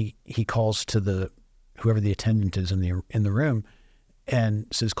 and he calls to whoever the attendant is in the room and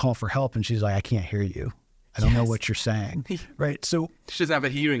says, "Call for help," and she's like, "I can't hear you. I don't know what you're saying." Right? So she doesn't have a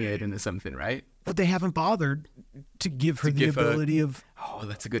hearing aid into something, right? But they haven't bothered to give her the ability of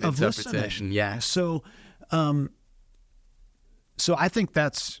that's a good interpretation. Listening. Yeah. So I think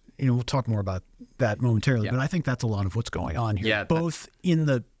that's, we'll talk more about that momentarily, but I think that's a lot of what's going on here, both in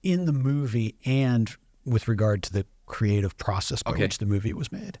the movie and with regard to the creative process by which the movie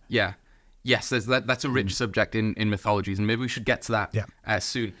was made. Yeah. Yes, that's a rich subject in mythologies, and maybe we should get to that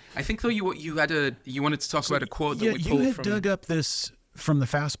soon. I think though you wanted to talk about a quote that we pulled from. You had dug up this from the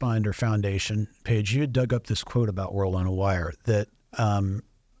Fassbinder Foundation page. You had dug up this quote about World on a Wire that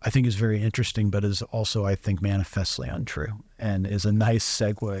I think is very interesting, but is also, I think, manifestly untrue, and is a nice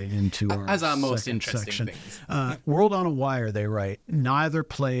segue into our most interesting section. Things. World on a Wire, they write, neither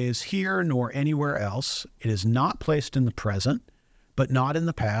plays here nor anywhere else. It is not placed in the present, but not in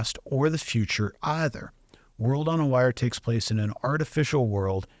the past or the future either. World on a Wire takes place in an artificial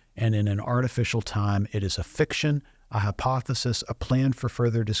world and in an artificial time. It is a fiction, a hypothesis, a plan for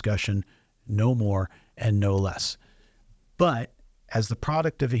further discussion, no more and no less. But as the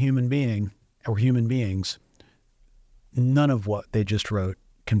product of a human being or human beings, none of what they just wrote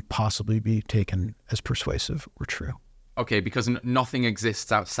can possibly be taken as persuasive or true. Okay, because nothing exists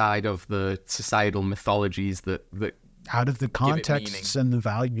outside of the societal mythologies that out of the contexts and the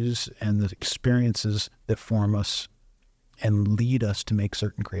values and the experiences that form us and lead us to make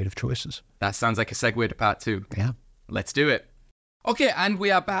certain creative choices. That sounds like a segue to part 2. Yeah. Let's do it. Okay, and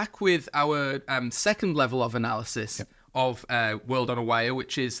we are back with our second level of analysis of World on a Wire,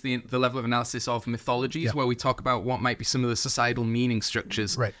 which is the level of analysis of mythologies, where we talk about what might be some of the societal meaning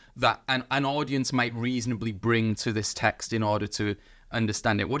structures that an audience might reasonably bring to this text in order to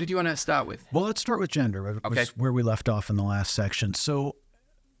understand it. What did you want to start with? Well, let's start with gender, which is where we left off in the last section. So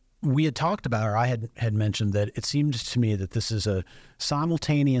we had talked about, or I had mentioned that it seemed to me that this is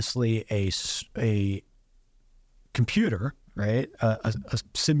simultaneously a computer, right? A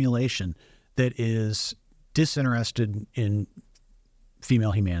simulation that is disinterested in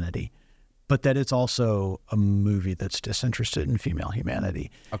female humanity, but that it's also a movie that's disinterested in female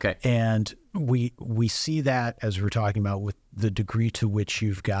humanity. Okay. And we see that, as we're talking about, with the degree to which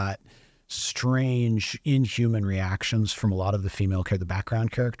you've got strange, inhuman reactions from a lot of the the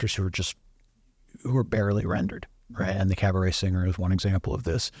background characters who are barely rendered, right? And the cabaret singer is one example of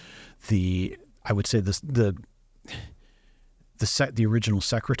this. I would say the original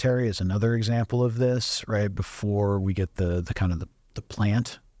secretary is another example of this, right? Before we get the kind of the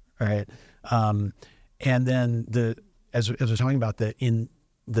plant, right? And then as we're talking about the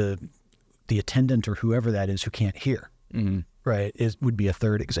attendant or whoever that is who can't hear, right? Would be a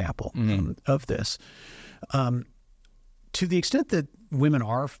third example of this. To the extent that women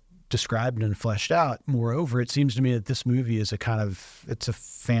are described and fleshed out. Moreover, it seems to me that this movie is it's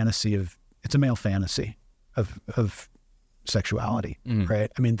a male fantasy of sexuality,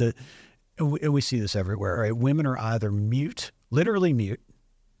 right? I mean, we see this everywhere, right? Women are either mute, literally mute,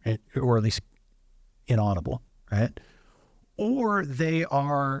 right? Or at least inaudible, right? Or they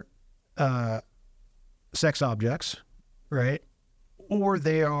are sex objects, right? Or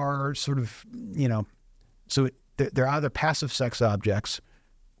they are sort of, so they're either passive sex objects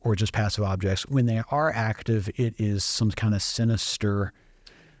or just passive objects. When they are active, it is some kind of sinister,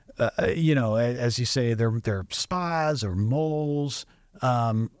 as you say, they're spies or moles,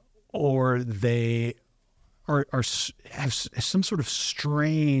 or they have some sort of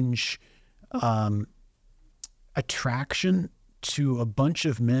strange attraction to a bunch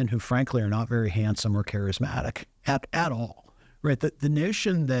of men who, frankly, are not very handsome or charismatic at all. Right? The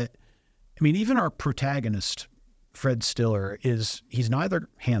notion that, I mean, even our protagonist, Fred Stiller, he's neither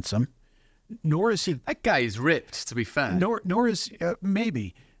handsome, nor is he. That guy is ripped, to be fair. Nor is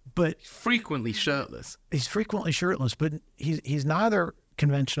maybe, but frequently shirtless. He's frequently shirtless, but he's neither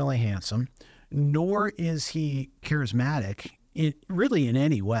conventionally handsome, nor is he charismatic really in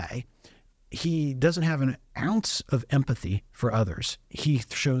any way. He doesn't have an ounce of empathy for others. He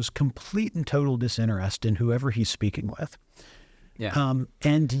shows complete and total disinterest in whoever he's speaking with. Yeah.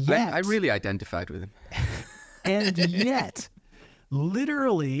 And yet... I really identified with him. And yet,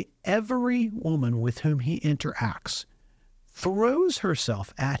 literally every woman with whom he interacts throws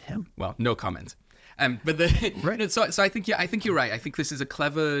herself at him. Well, no comment. But right. So I think you're right. I think this is a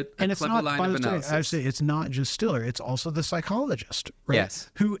clever line of analysis. I say it's not just Stiller; it's also the psychologist, right? Yes,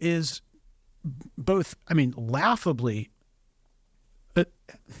 who is both. I mean, laughably, but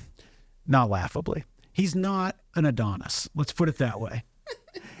not laughably. He's not an Adonis. Let's put it that way.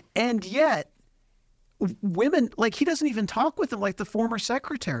 And yet, women, like, he doesn't even talk with them like the former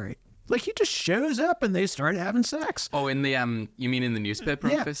secretary. Like, he just shows up and they start having sex. Oh, in the you mean in the newspaper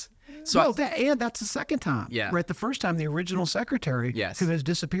office? So that's the second time. Yeah. Right. The first time, the original secretary, who has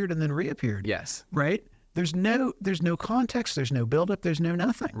disappeared and then reappeared. Yes. Right. There's no context. There's no buildup. There's no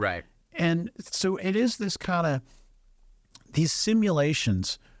nothing. Right. And so it is this kind of, these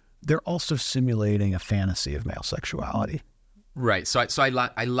simulations, they're also simulating a fantasy of male sexuality. Right. So I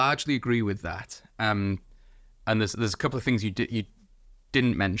largely agree with that. And there's a couple of things you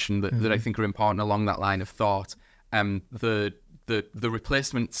didn't mention that I think are important along that line of thought. The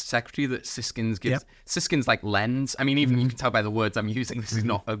replacement secretary that Siskins gives, Siskins like lends. I mean, even you can tell by the words I'm using, this is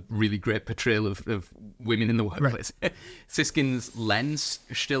not a really great portrayal of women in the workplace. Right. Siskins lends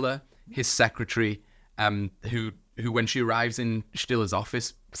Stiller his secretary, who when she arrives in Stiller's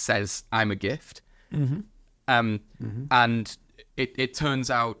office says, "I'm a gift." And it turns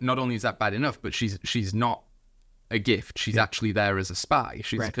out not only is that bad enough, but she's not a gift. She's actually there as a spy.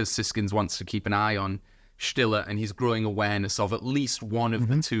 Because Siskins wants to keep an eye on Stiller, and he's growing awareness of at least one of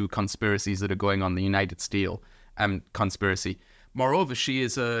the two conspiracies that are going on, the United Steel conspiracy. Moreover, she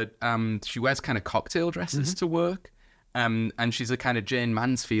is she wears kind of cocktail dresses to work, and she's a kind of Jane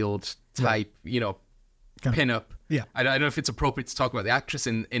Mansfield type, pin-up. Yeah. I don't know if it's appropriate to talk about the actress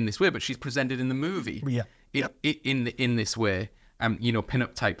in this way, but she's presented in the movie in this way,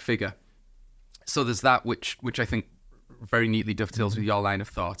 pin-up type figure. So there's that, which I think very neatly dovetails with your line of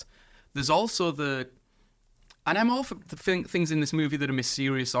thought. There's also and I'm all for things in this movie that are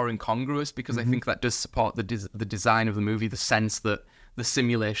mysterious or incongruous, because I think that does support the design of the movie, the sense that the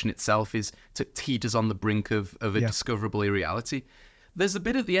simulation itself teeters on the brink of a discoverable irreality. There's a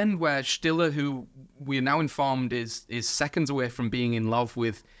bit at the end where Stiller, who we are now informed is seconds away from being in love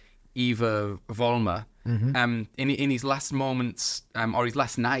with Eva Vollmer, in his last moments or his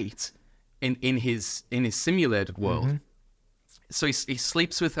last night in his simulated world. So he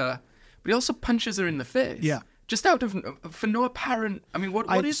sleeps with her, but he also punches her in the face. Yeah. Just for no apparent. I mean, what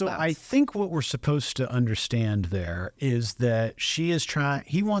is that? So I think what we're supposed to understand there is that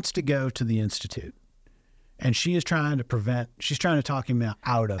he wants to go to the Institute, and she is trying to talk him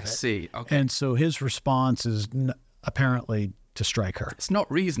out of it. I see. Okay. And so his response is apparently to strike her. It's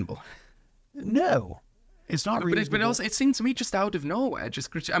not reasonable. No. It's not reasonable. But also, it seemed to me just out of nowhere.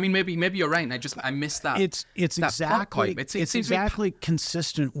 I mean, maybe you're right, and I missed that. It's exactly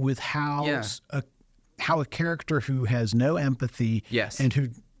consistent with how a character who has no empathy,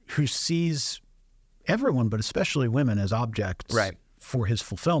 and who sees everyone, but especially women, as objects for his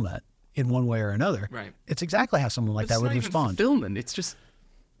fulfillment in one way or another. Right. It's exactly how someone like that would respond. It's not even fulfillment. It's just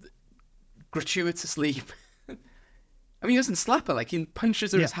gratuitously. I mean, he doesn't slap her. Like, he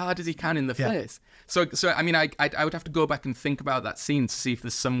punches her as hard as he can in the face. So I mean, I would have to go back and think about that scene to see if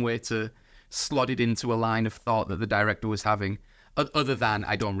there's some way to slot it into a line of thought that the director was having. Other than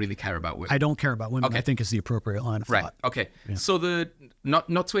I don't really care about women. I don't care about women. Okay. I think is the appropriate line of Right. thought. Okay. So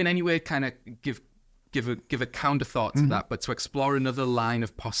not to in any way kind of give a counter thought to that, but to explore another line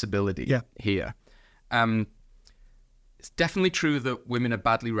of possibility here. It's definitely true that women are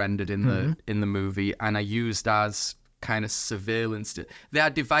badly rendered in the movie and are used as kind of surveillance. They are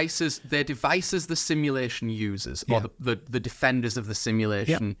devices. They're devices the simulation uses, or the defenders of the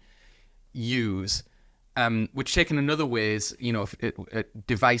simulation use. Which taken another way is,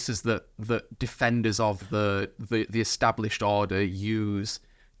 devices that defenders of the established order use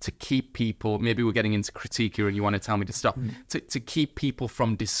to keep people, maybe we're getting into critique here and you want to tell me to stop, to keep people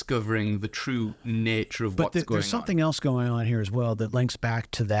from discovering the true nature of what's going on. There's something else going on here as well that links back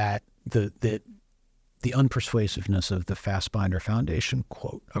to that, the unpersuasiveness of the Fassbinder Foundation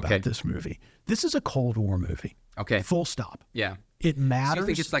quote about this movie. This is a Cold War movie. Okay. Full stop. Yeah. It matters. So you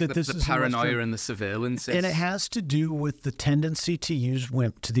think it's like the paranoia and the surveillance? And it has to do with the tendency to use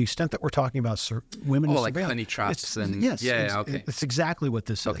women, to the extent that we're talking about women in like surveillance. honey traps and... Yes. Okay. It's exactly what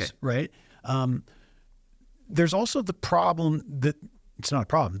this is, right? There's also the problem that... It's not a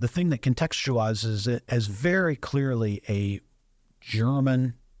problem. The thing that contextualizes it as very clearly a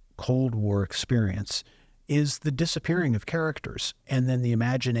German Cold War experience is the disappearing of characters and then the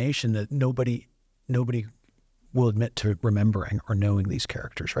imagination that nobody will admit to remembering or knowing these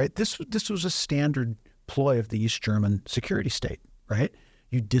characters, right? This was a standard ploy of the East German security state, right?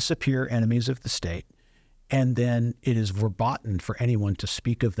 You disappear enemies of the state, and then it is verboten for anyone to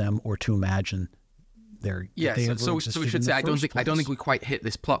speak of them or to imagine their... So we should say, I don't think we quite hit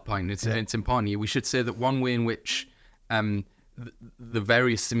this plot point. It's important here. We should say that one way in which the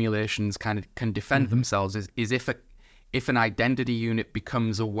various simulations kind of can defend themselves is if an identity unit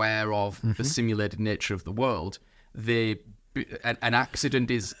becomes aware of the simulated nature of the world, an accident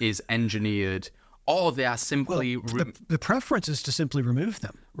is engineered, or they are simply... the preference is to simply remove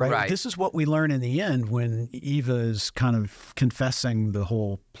them, right? This is what we learn in the end when Eva is kind of confessing the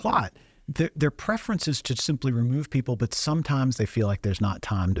whole plot. Their preference is to simply remove people, but sometimes they feel like there's not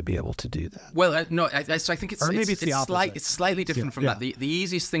time to be able to do that. Well, no, so I think it's the opposite. It's slightly different from that. The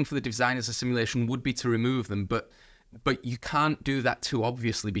easiest thing for the designers of simulation would be to remove them, but you can't do that too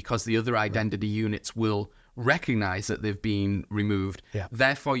obviously because the other identity units will recognize that they've been removed.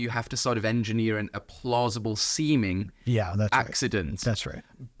 Therefore, you have to sort of engineer a plausible seeming accident. Right. That's right.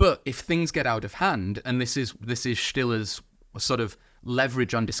 But if things get out of hand, and this is Stiller's sort of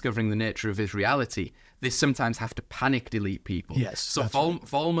leverage on discovering the nature of his reality, they sometimes have to panic delete people. Yes. So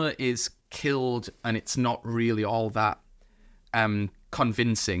Vollmer is killed, and it's not really all that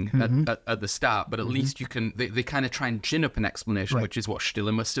convincing at the start, but at least you can. They kind of try and gin up an explanation, which is what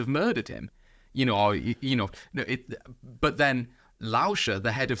Stiller must have murdered him, But then Lauscher,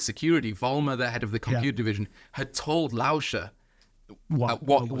 the head of security, Vollmer, the head of the computer division, had told Lauscher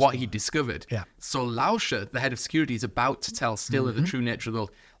what he discovered. So Lauscher, the head of security, is about to tell Stiller the true nature of the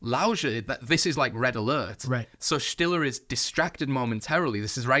world. Lauscher, this is like red alert. Right. So Stiller is distracted momentarily.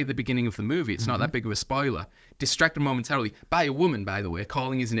 This is right at the beginning of the movie. It's not that big of a spoiler. Distracted momentarily by a woman, by the way,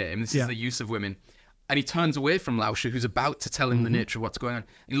 calling his name. This is the use of women. And he turns away from Lauscher, who's about to tell him the nature of what's going on.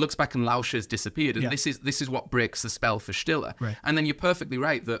 He looks back and Lauscher has disappeared. And this is what breaks the spell for Stiller. Right. And then you're perfectly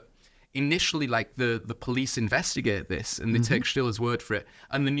right that initially, like, the police investigate this and they take Stiller's word for it,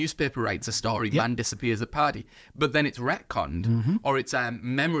 and the newspaper writes a story, man disappears at party, but then it's retconned, or it's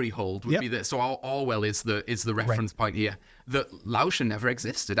memory hold would be that. So Orwell is the reference point here, that Lauscher never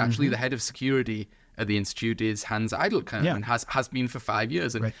existed. Actually, the head of security at the Institute is Hans Eidelkern, and has been for 5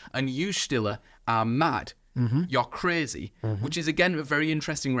 years, and you, Stiller, are mad. You're crazy, which is again a very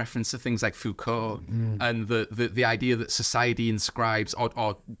interesting reference to things like Foucault and the idea that society inscribes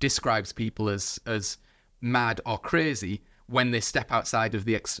or describes people as mad or crazy when they step outside of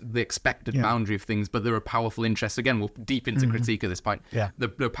the expected boundary of things. But there are powerful interests. Again, we're deep into critique at this point. There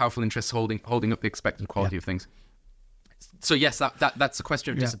are powerful interests holding up the expected quality of things. So yes, that's the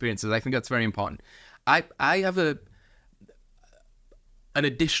question of disappearances. I think that's very important. I have an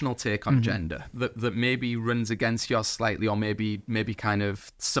additional take on gender that maybe runs against yours slightly, or maybe kind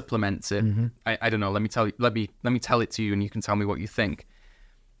of supplements it. I don't know. Let me tell it to you, and you can tell me what you think.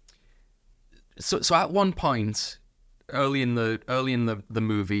 So at one point, early in the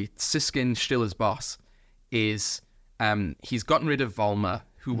movie, Siskin, Stiller's boss, is he's gotten rid of Vollmer,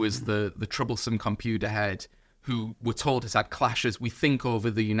 who was the troublesome computer head, who we're told has had clashes, we think,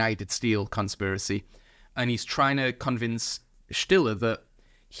 over the United Steel conspiracy, and he's trying to convince Stiller that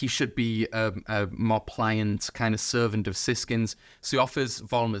he should be a more pliant kind of servant of Siskin's. So he offers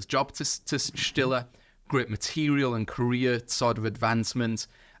Vollmer's job to Stiller, great material and career sort of advancement,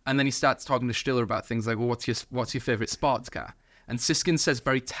 and then he starts talking to Stiller about things like, well, what's your favorite sports car? And Siskin says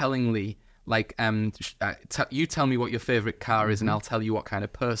very tellingly, like, you tell me what your favorite car is, and I'll tell you what kind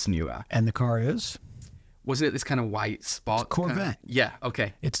of person you are. And the car is? Wasn't it this kind of white sport? It's a Corvette. Kind of? Yeah,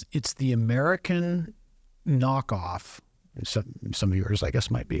 okay. It's the American knockoff. Some viewers, I guess,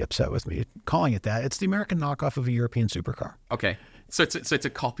 might be upset with me calling it that. It's the American knockoff of a European supercar. Okay. So it's a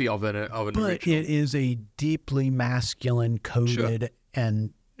copy of an original. But it is a deeply masculine, coded,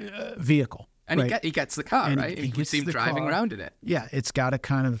 and vehicle. And right? he gets the car, and right? He we see him driving around in it. Yeah, it's got a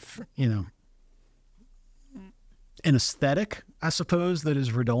kind of, an aesthetic, I suppose, that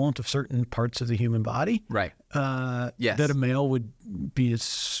is redolent of certain parts of the human body. Right. Yes. That a male would be,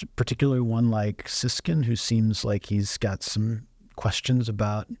 particularly one like Siskin, who seems like he's got some questions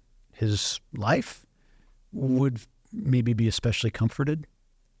about his life, would maybe be especially comforted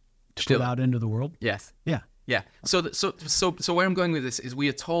to put out into the world. Yes. Yeah. Yeah. So where I'm going with this is we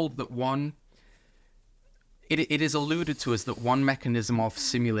are told that it is alluded to as that one mechanism of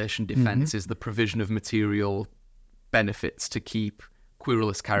simulation defense is the provision of material benefits to keep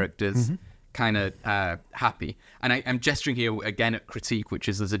querulous characters kind of happy. And I'm gesturing here again at critique, which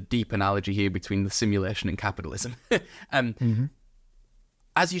is there's a deep analogy here between the simulation and capitalism.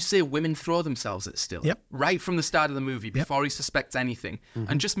 As you say, women throw themselves at Stiller right from the start of the movie before he suspects anything.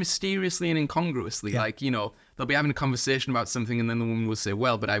 And just mysteriously and incongruously, like, they'll be having a conversation about something and then the woman will say,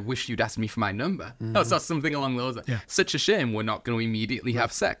 well, but I wish you'd asked me for my number. Or something along those lines. Such a shame we're not going to immediately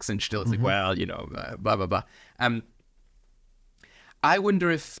have sex. And Stiller's like, well, blah, blah, blah. I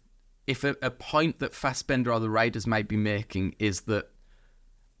wonder if a point that Fassbender or the writers might be making is that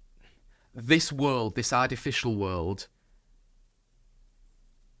this world, this artificial world,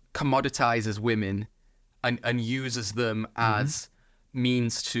 commoditizes women and uses them as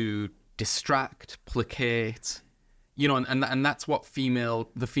means to distract, placate, and that's what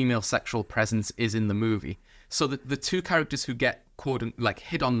the female sexual presence is in the movie. So the two characters who get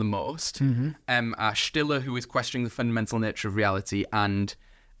hit on the most are Stiller, who is questioning the fundamental nature of reality, and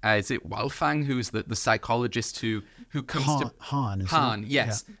is it Wolfgang, who is the psychologist who comes to Han,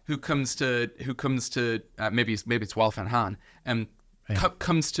 yes, yeah. who comes to maybe it's Wolfgang Hahn,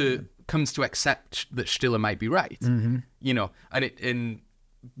 comes to accept that Stiller might be right,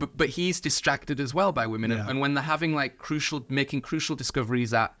 but he's distracted as well by women, and when they're having making crucial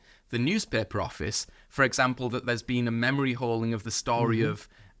discoveries at the newspaper office, for example, that there's been a memory holing of the story of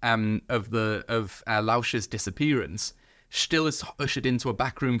Lausch's disappearance. Stiller's ushered into a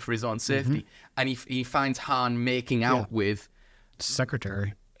back room for his own safety, and he finds Hahn making out with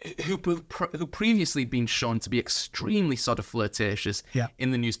secretary, who previously been shown to be extremely sort of flirtatious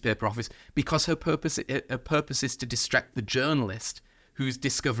in the newspaper office, because her purpose is to distract the journalist who's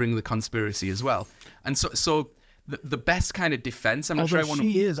discovering the conspiracy as well. And so the best kind of defense. I'm not sure I want to.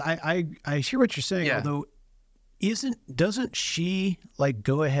 She is. I hear what you're saying. Yeah. Although, doesn't she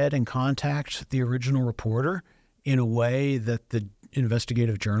go ahead and contact the original reporter in a way that the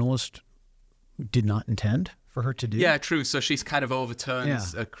investigative journalist did not intend for her to do? Yeah, true. So she's kind of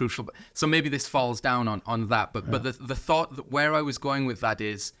overturns a crucial. So maybe this falls down on that. But the thought that where I was going with that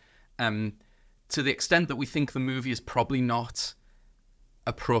is, to the extent that we think the movie is probably not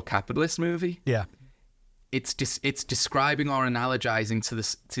a pro-capitalist movie. Yeah. It's describing or analogizing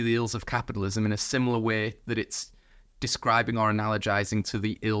to the ills of capitalism in a similar way that it's describing or analogizing to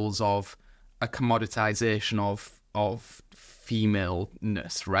the ills of a commoditization of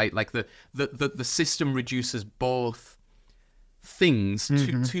femaleness, right? Like the system reduces both things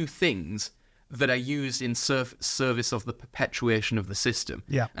to two things that are used in service of the perpetuation of the system.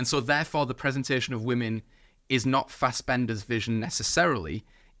 Yeah. And so therefore the presentation of women is not Fassbender's vision necessarily.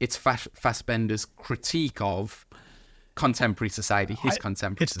 It's Fassbender's critique of contemporary society,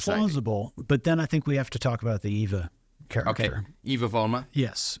 contemporary society. It's plausible, but then I think we have to talk about the Eva character. Okay, Eva Vollmer.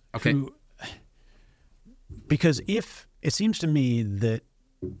 Yes. Okay. Because it seems to me that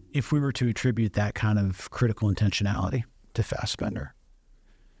if we were to attribute that kind of critical intentionality to Fassbender,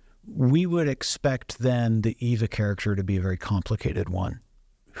 we would expect then the Eva character to be a very complicated one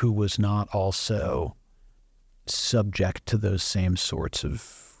who was not also subject to those same sorts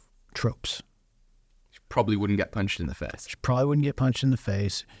of tropes. She probably wouldn't get punched in the face. She probably wouldn't get punched in the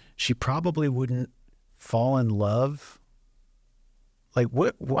face. She probably wouldn't fall in love. Like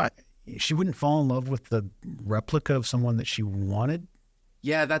what? She wouldn't fall in love with the replica of someone that she wanted.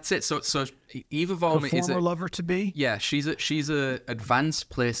 Yeah, that's it. So Eva Vollmer is a former lover to be. Yeah, she's a advanced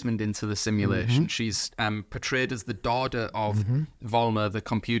placement into the simulation. She's portrayed as the daughter of Vollmer, the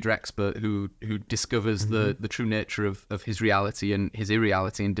computer expert who discovers the true nature of his reality and his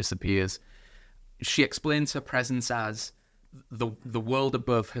irreality and disappears. She explains her presence as the world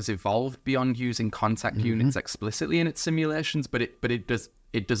above has evolved beyond using contact units explicitly in its simulations, but it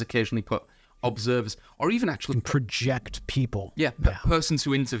does occasionally put observers, or even actually project people. Persons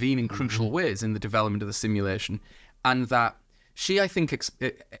who intervene in crucial ways in the development of the simulation, and that she, I think,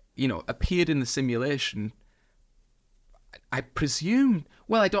 appeared in the simulation. I presume.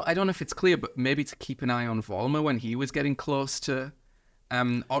 Well, I don't know if it's clear, but maybe to keep an eye on Volmer when he was getting close to,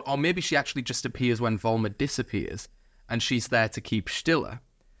 or maybe she actually just appears when Volmer disappears, and she's there to keep Stiller,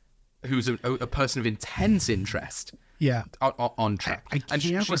 who's a person of intense interest. Yeah, on track. I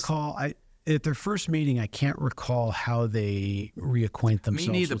can't recall. At their first meeting, I can't recall how they reacquaint themselves.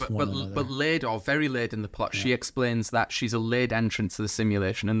 Me neither, but late or very late in the plot, she explains that she's a late entrant to the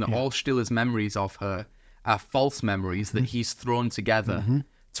simulation, and that all Stiller's memories of her are false memories that he's thrown together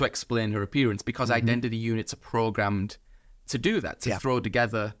to explain her appearance, because identity units are programmed to do that, to throw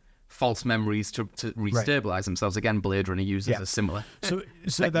together false memories to restabilize themselves. Again, Blade Runner uses a similar So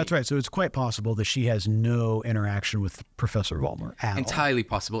that's right. So it's quite possible that she has no interaction with Professor Volmer at all. Entirely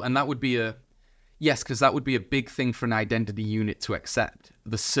possible. And that would be because that would be a big thing for an identity unit to accept,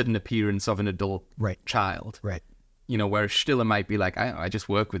 the sudden appearance of an adult child. Right. Whereas Stiller might be like, I just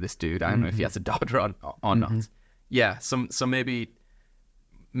work with this dude. I don't know if he has a daughter or not. Yeah, so maybe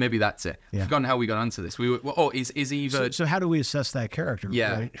that's it. I've forgotten how we got onto this. Is Eva... So how do we assess that character?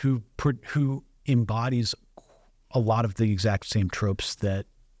 Yeah. Right? Who embodies a lot of the exact same tropes that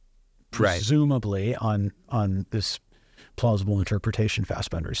presumably on this plausible interpretation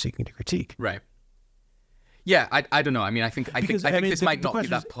Fassbender is seeking to critique. Right. Yeah, I don't know. I mean, I think this might not be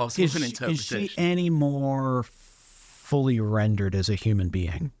that plausible an interpretation. Is she any more fully rendered as a human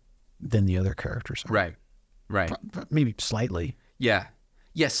being than the other characters are? Right. Maybe slightly. Yeah.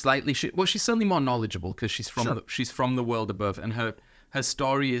 Yes, slightly. She's certainly more knowledgeable because she's from the world above, and her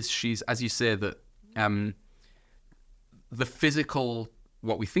story is, she's, as you say, that the physical,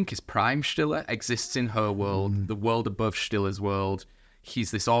 what we think is Prime Stiller, exists in her world, the world above Stiller's world.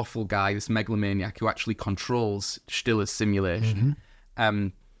 He's this awful guy, this megalomaniac who actually controls Stiller's simulation,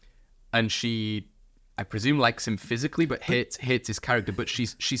 and she, I presume, likes him physically, but hates his character. But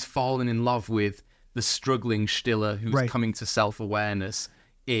she's fallen in love with the struggling Stiller who's coming to self-awareness.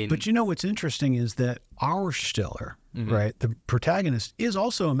 But what's interesting is that our Stiller, right, the protagonist, is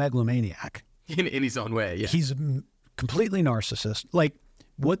also a megalomaniac. In his own way, yeah. He's completely narcissist. Like,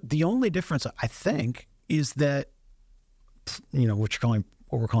 what the only difference, I think, is that, what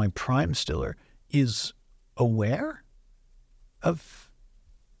we're calling Prime Stiller is aware of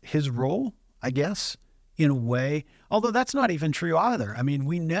his role, I guess, in a way. Although that's not even true either. I mean,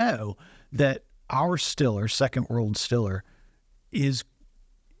 we know that our Stiller, Second World Stiller, is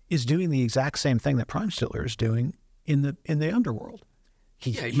doing the exact same thing that Prime Stiller is doing in the underworld.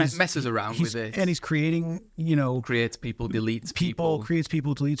 He messes around with it, and he's creating, creates people, deletes people, creates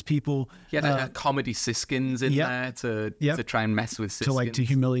people, deletes people. He had a comedy Siskins in there to try and mess with Siskins, to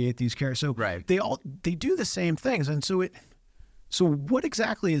humiliate these characters. So they do the same things, and so what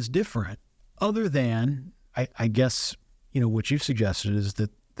exactly is different, other than I guess what you've suggested is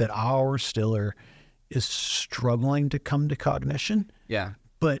that our Stiller is struggling to come to cognition. Yeah.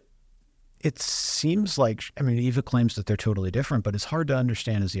 But it seems like, Eva claims that they're totally different, but it's hard to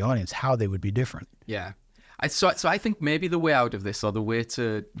understand as the audience how they would be different. Yeah. So I think maybe the way out of this, or the way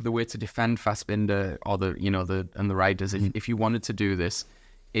to defend Fassbinder, or the writers, if you wanted to do this,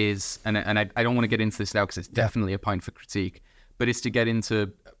 is, and I don't want to get into this now because it's definitely a point for critique, but is to get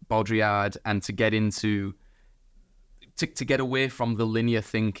into Baudrillard and to get into to get away from the linear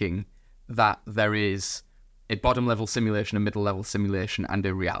thinking that there is a bottom-level simulation, a middle-level simulation, and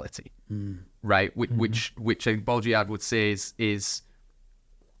a reality, right? Which Baudrillard would say is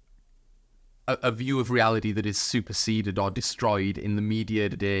a view of reality that is superseded or destroyed in the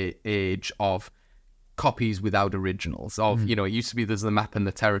mediated age of copies without originals. Of it used to be there's the map and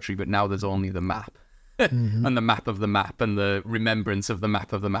the territory, but now there's only the map, and the map of the map, and the remembrance of the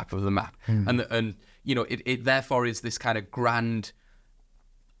map of the map of the map, and it therefore is this kind of grand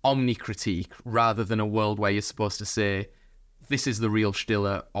omni-critique rather than a world where you're supposed to say this is the real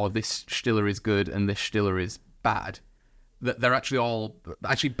Stiller, or this Stiller is good and this Stiller is bad. That they're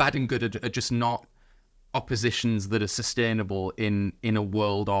actually bad and good are just not oppositions that are sustainable in a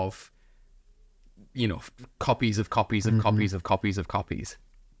world of copies of copies of copies of copies of copies.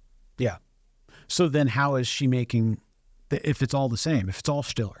 Yeah. So then how is she making, if it's all the same, if it's all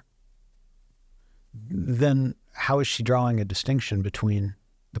Stiller, then how is she drawing a distinction between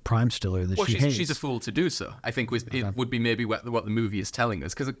the Prime Stiller that she hates? She's a fool to do so, I think. It would be maybe what the movie is telling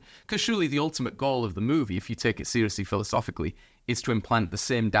us. Because surely the ultimate goal of the movie, if you take it seriously philosophically, is to implant the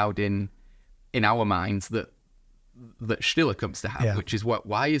same doubt in our minds that that Stiller comes to have, which is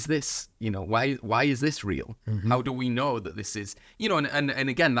why is this, why is this real? How do we know that this is, and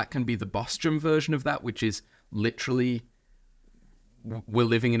again, that can be the Bostrom version of that, which is literally we're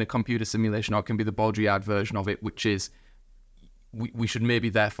living in a computer simulation, or it can be the Baudrillard version of it, which is we should maybe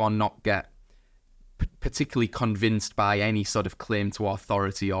therefore not get particularly convinced by any sort of claim to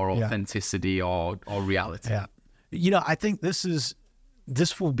authority or authenticity or reality. Yeah. I think this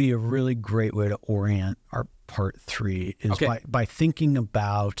will be a really great way to orient our part 3 is by thinking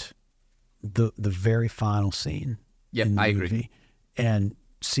about the very final scene in the movie and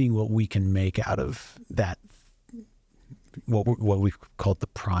seeing what we can make out of that, what we've called the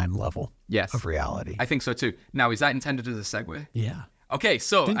prime level of reality. I think so too. Now, is that intended as a segue? Yeah. Okay,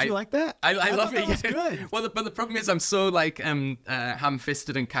 so didn't you like that? I love it. That was good. Well, but the problem is I'm so like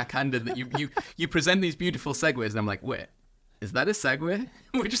ham-fisted and cack-handed that you present these beautiful segues, and I'm like, wait, is that a segue?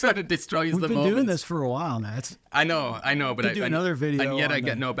 We just had to destroy the moment. We've been doing this for a while now. I know, but I do another video, and yet I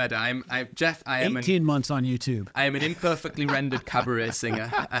get no better. Jeff. I am 18 months on YouTube. I am an imperfectly rendered cabaret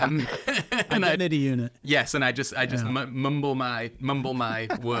singer. Identity unit. Yes, and I just mumble my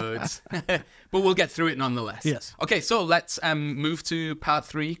words, but we'll get through it nonetheless. Yes. Okay, so let's move to part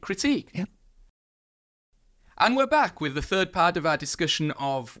 3, critique. Yep. And we're back with the third part of our discussion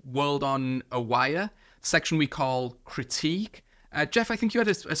of World on a Wire, section we call critique. Jeff, I think you had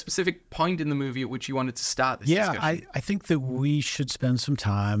a specific point in the movie at which you wanted to start this discussion. Yeah, I think that we should spend some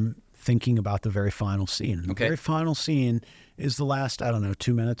time thinking about the very final scene. The very final scene is the last,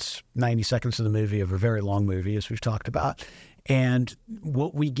 2 minutes, 90 seconds of the movie, of a very long movie, as we've talked about. And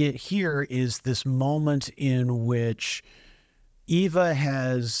what we get here is this moment in which Eva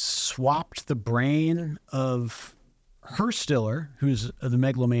has swapped the brain of her Stiller, who's the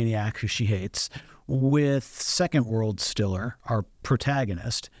megalomaniac who she hates, with Second World Stiller, our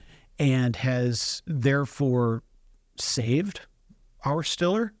protagonist, and has therefore saved our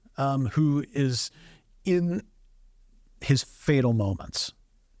Stiller, who is in his fatal moments.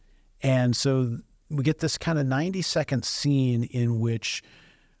 And so we get this kind of 90-second scene in which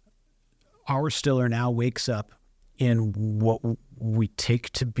our Stiller now wakes up in what we take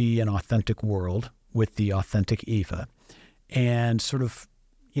to be an authentic world with the authentic Eva, and sort of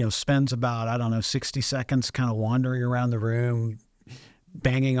spends about, 60 seconds kind of wandering around the room,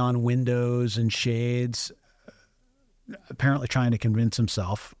 banging on windows and shades, apparently trying to convince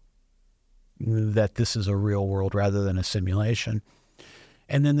himself that this is a real world rather than a simulation.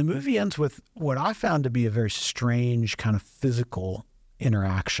 And then the movie ends with what I found to be a very strange kind of physical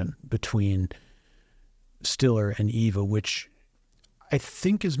interaction between Stiller and Eva, which I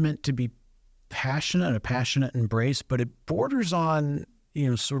think is meant to be a passionate embrace, but it borders on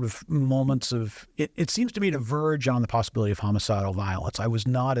sort of moments of, it seems to me to verge on the possibility of homicidal violence. I was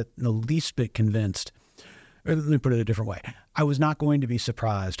not in the least bit convinced, or let me put it a different way. I was not going to be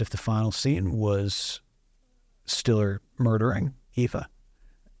surprised if the final scene was Stiller murdering Eva.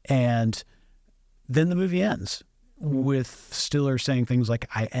 And then the movie ends with Stiller saying things like,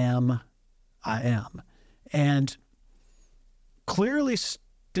 I am. And clearly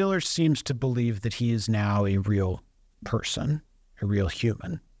Stiller seems to believe that he is now a real person, a real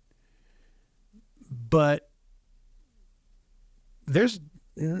human. But is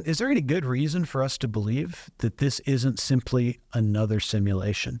there any good reason for us to believe that this isn't simply another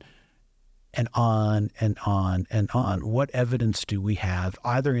simulation? And on and on and on. What evidence do we have,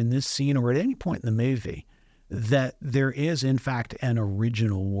 either in this scene or at any point in the movie, that there is, in fact, an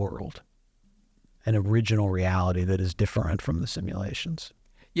original world, an original reality that is different from the simulations?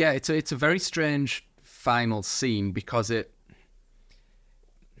 Yeah, it's a very strange final scene because it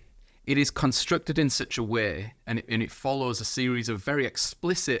is constructed in such a way, and it follows a series of very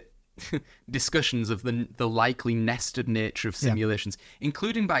explicit discussions of the likely nested nature of simulations,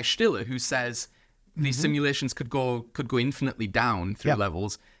 including by Stiller, who says these simulations could go infinitely down through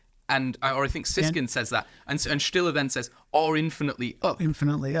levels, or I think Siskin says that, and Stiller then says, or infinitely up.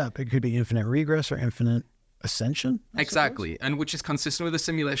 Infinitely up. It could be infinite regress or infinite ascension. Exactly, and which is consistent with the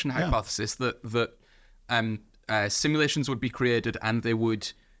simulation hypothesis that simulations would be created and they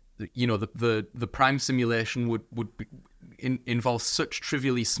would, the prime simulation would involve such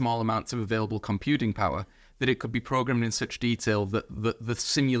trivially small amounts of available computing power that it could be programmed in such detail that the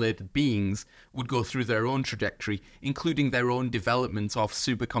simulated beings would go through their own trajectory, including their own development of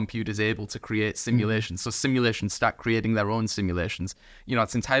supercomputers able to create simulations. So simulations start creating their own simulations.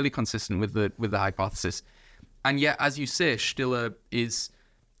 It's entirely consistent with the hypothesis. And yet, as you say, Stiller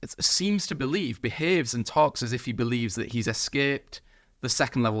seems to behaves and talks as if he believes that he's escaped the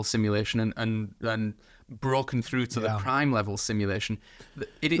second level simulation and broken through to the prime level simulation.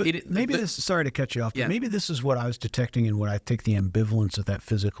 Sorry to cut you off, but maybe this is what I was detecting in what I think the ambivalence of that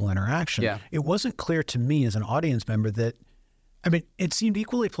physical interaction. Yeah. It wasn't clear to me as an audience member that, I mean, it seemed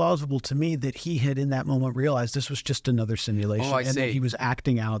equally plausible to me that he had in that moment realized this was just another simulation and that he was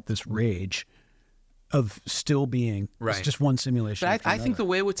acting out this rage of still being it's just one simulation. But I think the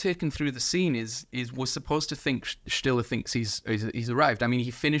way we're taken through the scene is we're supposed to think Stiller thinks he's arrived. I mean,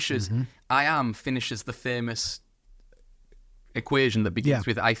 he finishes, I am finishes the famous equation that begins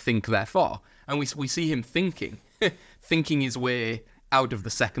with I think therefore, and we see him thinking his way out of the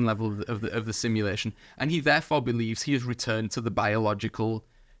second level of the simulation, and he therefore believes he has returned to the biological,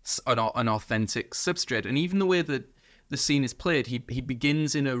 an authentic substrate. And even the way that the scene is played, he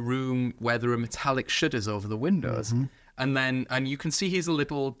begins in a room where there are metallic shutters over the windows, and you can see he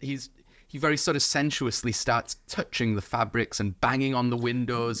very sort of sensuously starts touching the fabrics and banging on the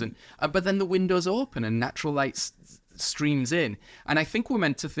windows, and but then the windows open and natural light streams in, and I think we're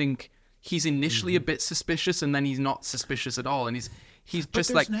meant to think he's initially a bit suspicious, and then he's not suspicious at all, and he's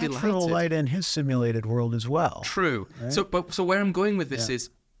just like delighted. There's natural light in his simulated world as well. True. Right? So where I'm going with this is,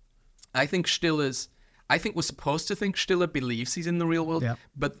 I think we're supposed to think Stiller believes he's in the real world,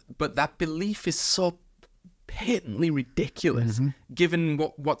 but that belief is so patently ridiculous, given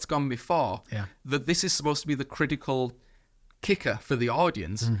what's gone before, that this is supposed to be the critical kicker for the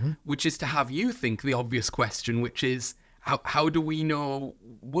audience, which is to have you think the obvious question, which is, how do we know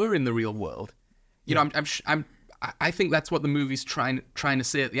we're in the real world? You know, I think that's what the movie's trying to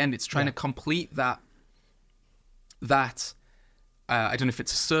say at the end. It's trying to complete that I don't know if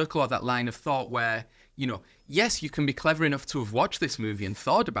it's a circle or that line of thought where, you know, yes, you can be clever enough to have watched this movie and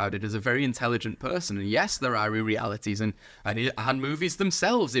thought about it as a very intelligent person. And yes, there are irrealities and movies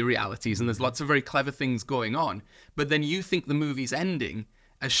themselves irrealities. And there's lots of very clever things going on. But then you think the movie's ending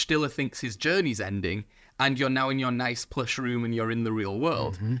as Stiller thinks his journey's ending. And you're now in your nice plush room and you're in the real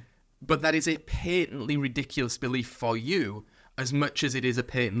world. But that is a patently ridiculous belief for you as much as it is a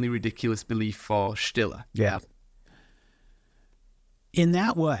patently ridiculous belief for Stiller. Yeah. In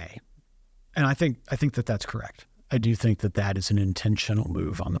that way, and I think that that's correct. I do think that is an intentional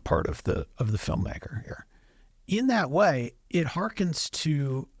move on the part of the filmmaker here. In that way, it harkens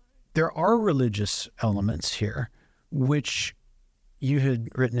to, there are religious elements here, which you had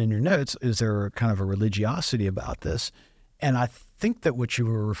written in your notes. Is there kind of a religiosity about this? And I think that what you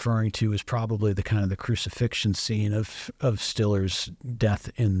were referring to is probably the kind of the crucifixion scene of Stiller's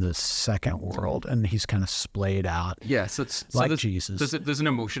death in the second world, and he's kind of splayed out. Yeah, so Jesus. There's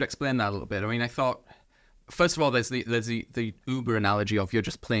an we should explain that a little bit. I mean, I thought, first of all, there's the Uber analogy of you're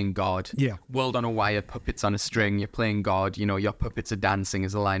just playing God. Yeah. World on a wire, puppets on a string. You're playing God. You know, your puppets are dancing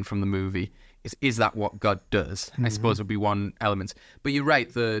is a line from the movie. Is that what God does? I suppose would be one element. But you're right,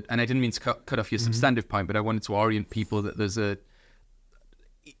 and I didn't mean to cut off your substantive point, but I wanted to orient people that there's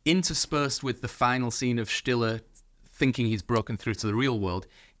interspersed with the final scene of Stiller thinking he's broken through to the real world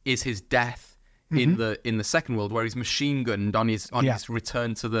is his death in the second world, where he's machine gunned on his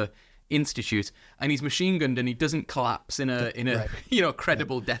return to the Institute, and he's machine gunned and he doesn't collapse in a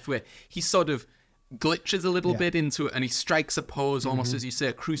credible death way. He sort of glitches a little bit into it, and he strikes a pose, almost as you say,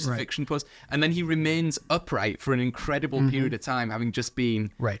 a crucifixion pose, and then he remains upright for an incredible period of time, having just been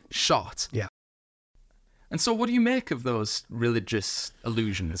shot. Yeah. And so what do you make of those religious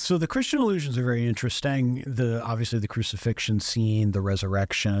allusions? So the Christian allusions are very interesting. Obviously the crucifixion scene, the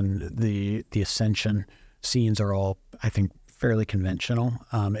resurrection, the ascension scenes are all, I think, fairly conventional.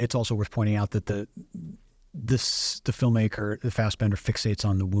 It's also worth pointing out that the filmmaker, the Fassbender, fixates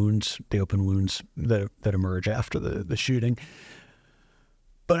on the wounds, the open wounds that emerge after the shooting.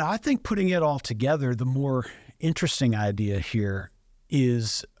 But I think putting it all together, the more interesting idea here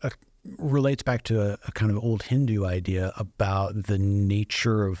relates back to a kind of old Hindu idea about the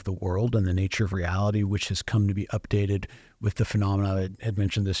nature of the world and the nature of reality, which has come to be updated with the phenomenon. I had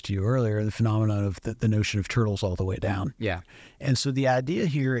mentioned this to you earlier, the phenomenon of the notion of turtles all the way down. Yeah. And so the idea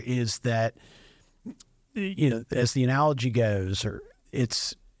here is that, you know, as the analogy goes,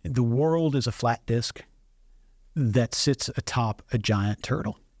 the world is a flat disk that sits atop a giant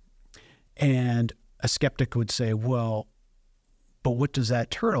turtle. And a skeptic would say, well, but what does that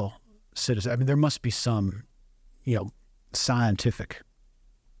turtle sit as? I mean, there must be some, you know, scientific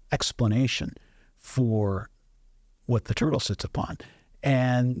explanation for what the turtle sits upon.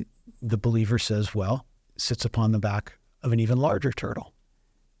 And the believer says, well, it sits upon the back of an even larger turtle,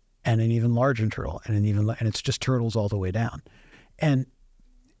 and an even larger turtle, and and it's just turtles all the way down. And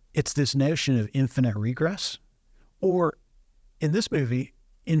it's this notion of infinite regress, or in this movie,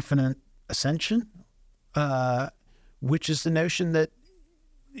 infinite ascension, which is the notion that,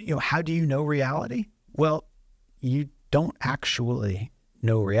 you know, how do you know reality? Well, you don't actually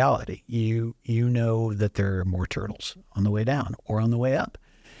know reality. You know that there are more turtles on the way down or on the way up.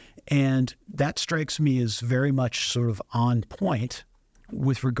 And that strikes me as very much sort of on point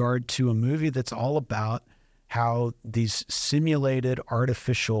with regard to a movie that's all about how these simulated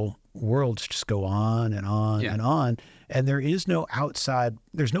artificial worlds just go on and on and on. And there's no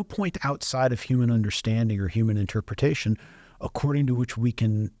point outside of human understanding or human interpretation according to which we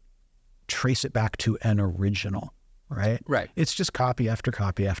can trace it back to an original, right? Right. It's just copy after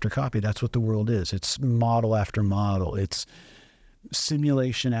copy after copy. That's what the world is. It's model after model. It's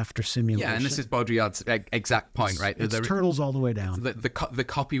simulation after simulation. Yeah, and this is Baudrillard's exact point, right? It's turtles all the way down. The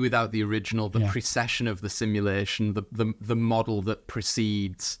copy without the original, the precession of the simulation, the model that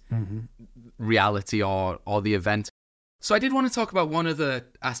precedes reality or the event. So I did want to talk about one other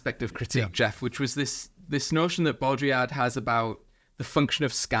aspect of critique, Jeff, which was this notion that Baudrillard has about the function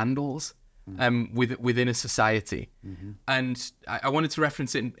of scandals within a society. And I wanted to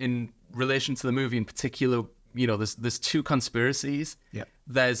reference it in relation to the movie in particular. You know, there's two conspiracies. Yep.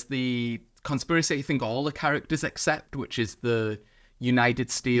 There's the conspiracy I think all the characters accept, which is the United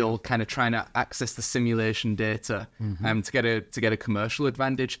Steel kind of trying to access the simulation data to get a commercial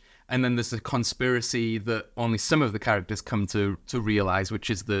advantage. And then there's a conspiracy that only some of the characters come to realize, which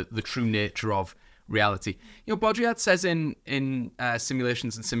is the true nature of reality. You know, Baudrillard says in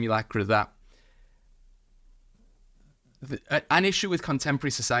Simulations and Simulacra that an issue with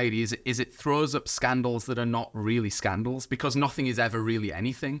contemporary society is it throws up scandals that are not really scandals because nothing is ever really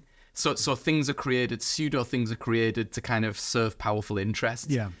anything. So things are created, pseudo things are created to kind of serve powerful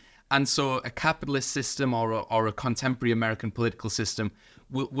interests. Yeah. And so a capitalist system or a contemporary American political system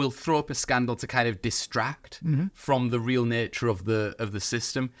will throw up a scandal to kind of distract from the real nature of the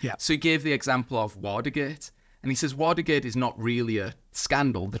system. Yeah. So he gave the example of Watergate. And he says Watergate is not really a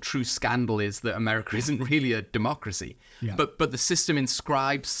scandal. The true scandal is that America isn't really a democracy. Yeah. But the system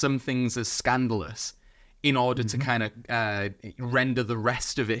inscribes some things as scandalous in order to kind of render the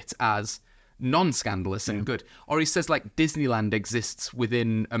rest of it as non-scandalous and good. Or he says like Disneyland exists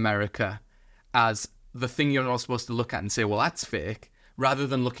within America as the thing you're not supposed to look at and say, well, that's fake, rather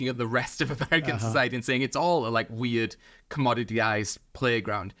than looking at the rest of American society and saying it's all a like weird commoditized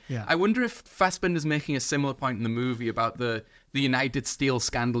playground. Yeah. I wonder if Fassbender's making a similar point in the movie about the United Steel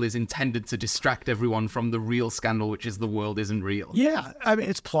scandal is intended to distract everyone from the real scandal, which is the world isn't real. Yeah, I mean,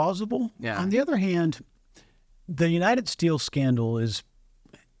 it's plausible. Yeah. On the other hand, the United Steel scandal is,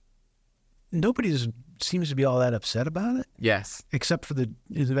 nobody seems to be all that upset about it. Yes. Except for the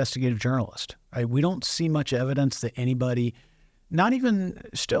investigative journalist. Right? We don't see much evidence that anybody, not even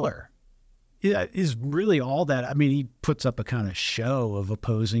Stiller, is really all that. I mean, he puts up a kind of show of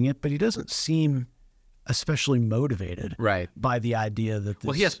opposing it, but he doesn't seem especially motivated by the idea that this...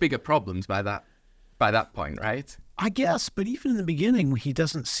 Well, he has bigger problems by that point, right? I guess, but even in the beginning, he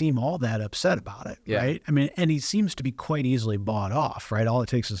doesn't seem all that upset about it, right? I mean, and he seems to be quite easily bought off, right? All it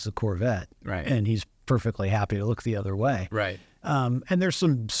takes is the Corvette, right? And he's perfectly happy to look the other way, right? And there's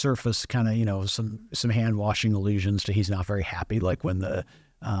some surface kind of, some hand-washing allusions to he's not very happy, like when the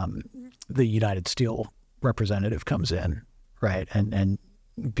United Steel representative comes in, right, and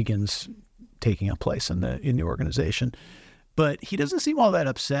begins taking a place in the organization. But he doesn't seem all that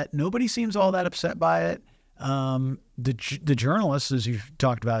upset. Nobody seems all that upset by it. The journalists, as you've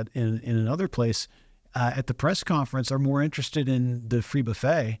talked about in another place, at the press conference are more interested in the free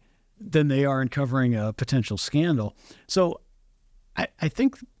buffet than they are in covering a potential scandal. So I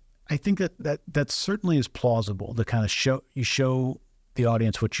think that certainly is plausible. The kind of show the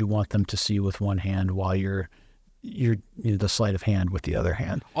audience what you want them to see with one hand while you're the sleight of hand with the other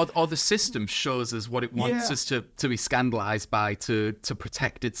hand. Or the system shows us what it wants us to be scandalized by to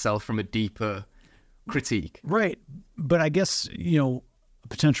protect itself from a deeper critique. Right. But I guess, a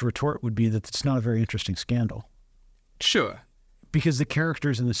potential retort would be that it's not a very interesting scandal. Sure. Because the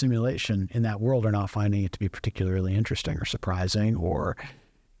characters in the simulation in that world are not finding it to be particularly interesting or surprising, or,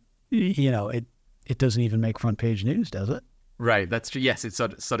 it doesn't even make front page news, does it? Right, that's true. Yes, it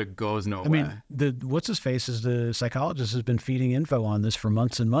sort of goes nowhere. I mean, what's-his-face is the psychologist has been feeding info on this for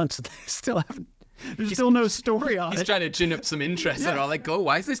months and months. They still haven't. There's still no story on it. He's trying to gin up some interest. And all like,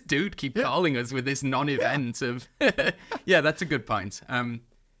 why does this dude keep calling us with this non-event of... Yeah, that's a good point.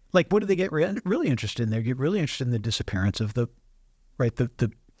 Like, what do they get really interested in? They get really interested in the disappearance of the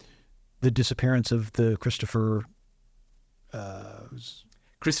disappearance of the Christopher...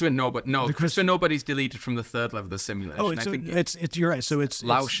 Christopher Nobody's deleted from the third level of the simulation. Oh, you're right. So it's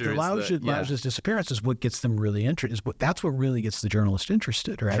Lauscher's disappearance is what gets them really interested. That's what really gets the journalist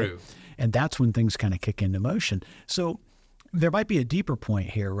interested, right? True. And that's when things kind of kick into motion. So there might be a deeper point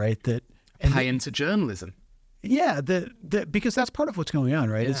here, right? That pie into journalism. Yeah, because that's part of what's going on,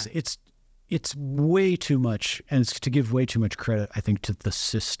 right? Yeah. It's way too much, and it's to give way too much credit, I think, to the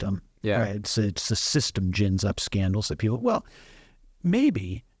system. Yeah. Right? It's the system gins up scandals that people, well,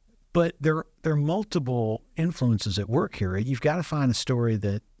 maybe, but there are multiple influences at work here. Right? You've got to find a story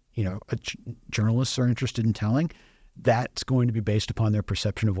that, journalists are interested in telling. That's going to be based upon their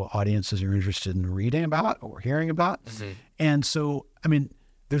perception of what audiences are interested in reading about or hearing about. Mm-hmm. And so,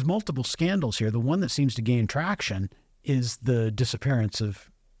 there's multiple scandals here. The one that seems to gain traction is the disappearance of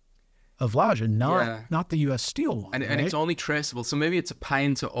Laja, not the U.S. Steel one. And it's only traceable. So maybe it's a pie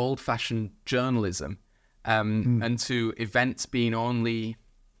into old-fashioned journalism and to events being only...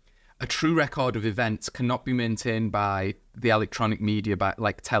 A true record of events cannot be maintained by the electronic media,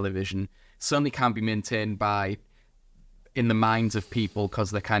 like television. Certainly can't be maintained in the minds of people because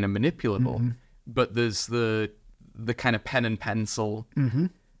they're kind of manipulable. Mm-hmm. But there's the kind of pen and pencil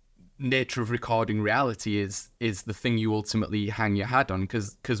nature of recording reality is the thing you ultimately hang your hat on,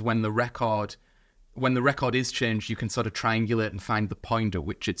 because when the record is changed, you can sort of triangulate and find the point at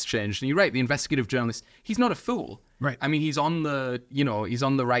which it's changed. And you're right, the investigative journalist, he's not a fool. Right. He's on the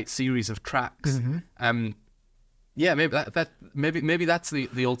right series of tracks. Mm-hmm. Yeah, maybe that's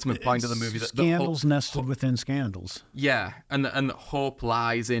the ultimate point of the movie. Scandals nested within scandals. Yeah, and the hope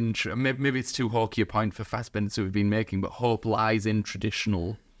lies in maybe it's too hawky a point for Fassbender to have been making, but hope lies in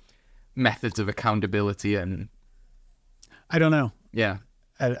traditional methods of accountability. And I don't know. Yeah,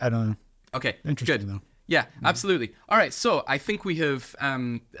 I don't know. Okay, interesting good. Though. Yeah, absolutely. All right, so I think we have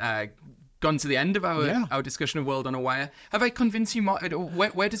gone to the end of our discussion of World on a Wire. Have I convinced you more?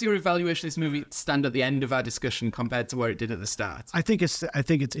 Where does your evaluation of this movie stand at the end of our discussion compared to where it did at the start? I think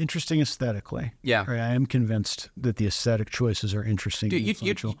it's interesting aesthetically. Yeah, I am convinced that the aesthetic choices are interesting. Do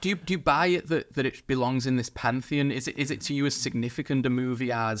you buy it that it belongs in this pantheon? Is it to you as significant a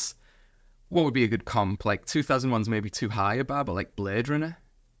movie as what would be a good comp? Like 2001's maybe too high a bar, but like Blade Runner.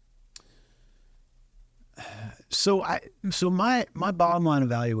 So my bottom line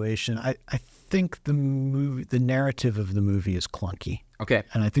evaluation, I think the narrative of the movie is clunky. Okay.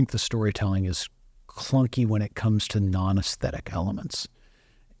 And I think the storytelling is clunky when it comes to non-aesthetic elements.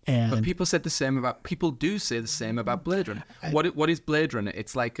 But people do say the same about Blade Runner. What is Blade Runner?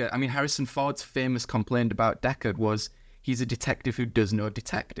 It's like, Harrison Ford's famous complaint about Deckard was he's a detective who does no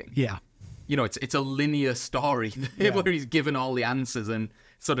detecting. Yeah. It's a linear story where he's given all the answers and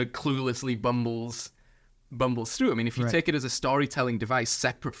sort of cluelessly bumbles through. If you take it as a storytelling device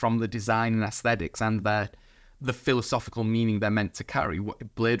separate from the design and aesthetics and the philosophical meaning they're meant to carry,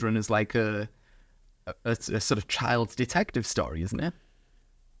 Blade Runner is like a sort of child's detective story, isn't it?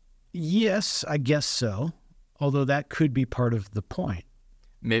 Yes, I guess so. Although that could be part of the point.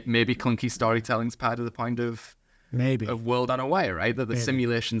 Maybe clunky storytelling's part of the point of World on a Wire, right? That the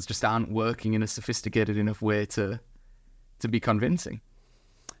simulations just aren't working in a sophisticated enough way to be convincing.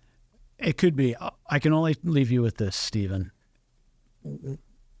 It could be. I can only leave you with this, Stephen.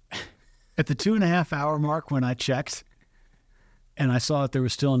 At the 2.5 hour mark when I checked and I saw that there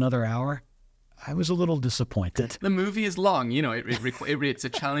was still another hour, I was a little disappointed. The movie is long. It's a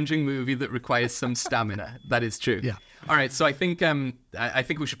challenging movie that requires some stamina. That is true. Yeah. All right. So I think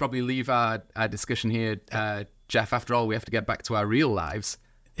we should probably leave our discussion here. Jeff, after all, we have to get back to our real lives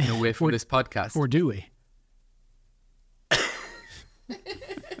away from this podcast. Or do we?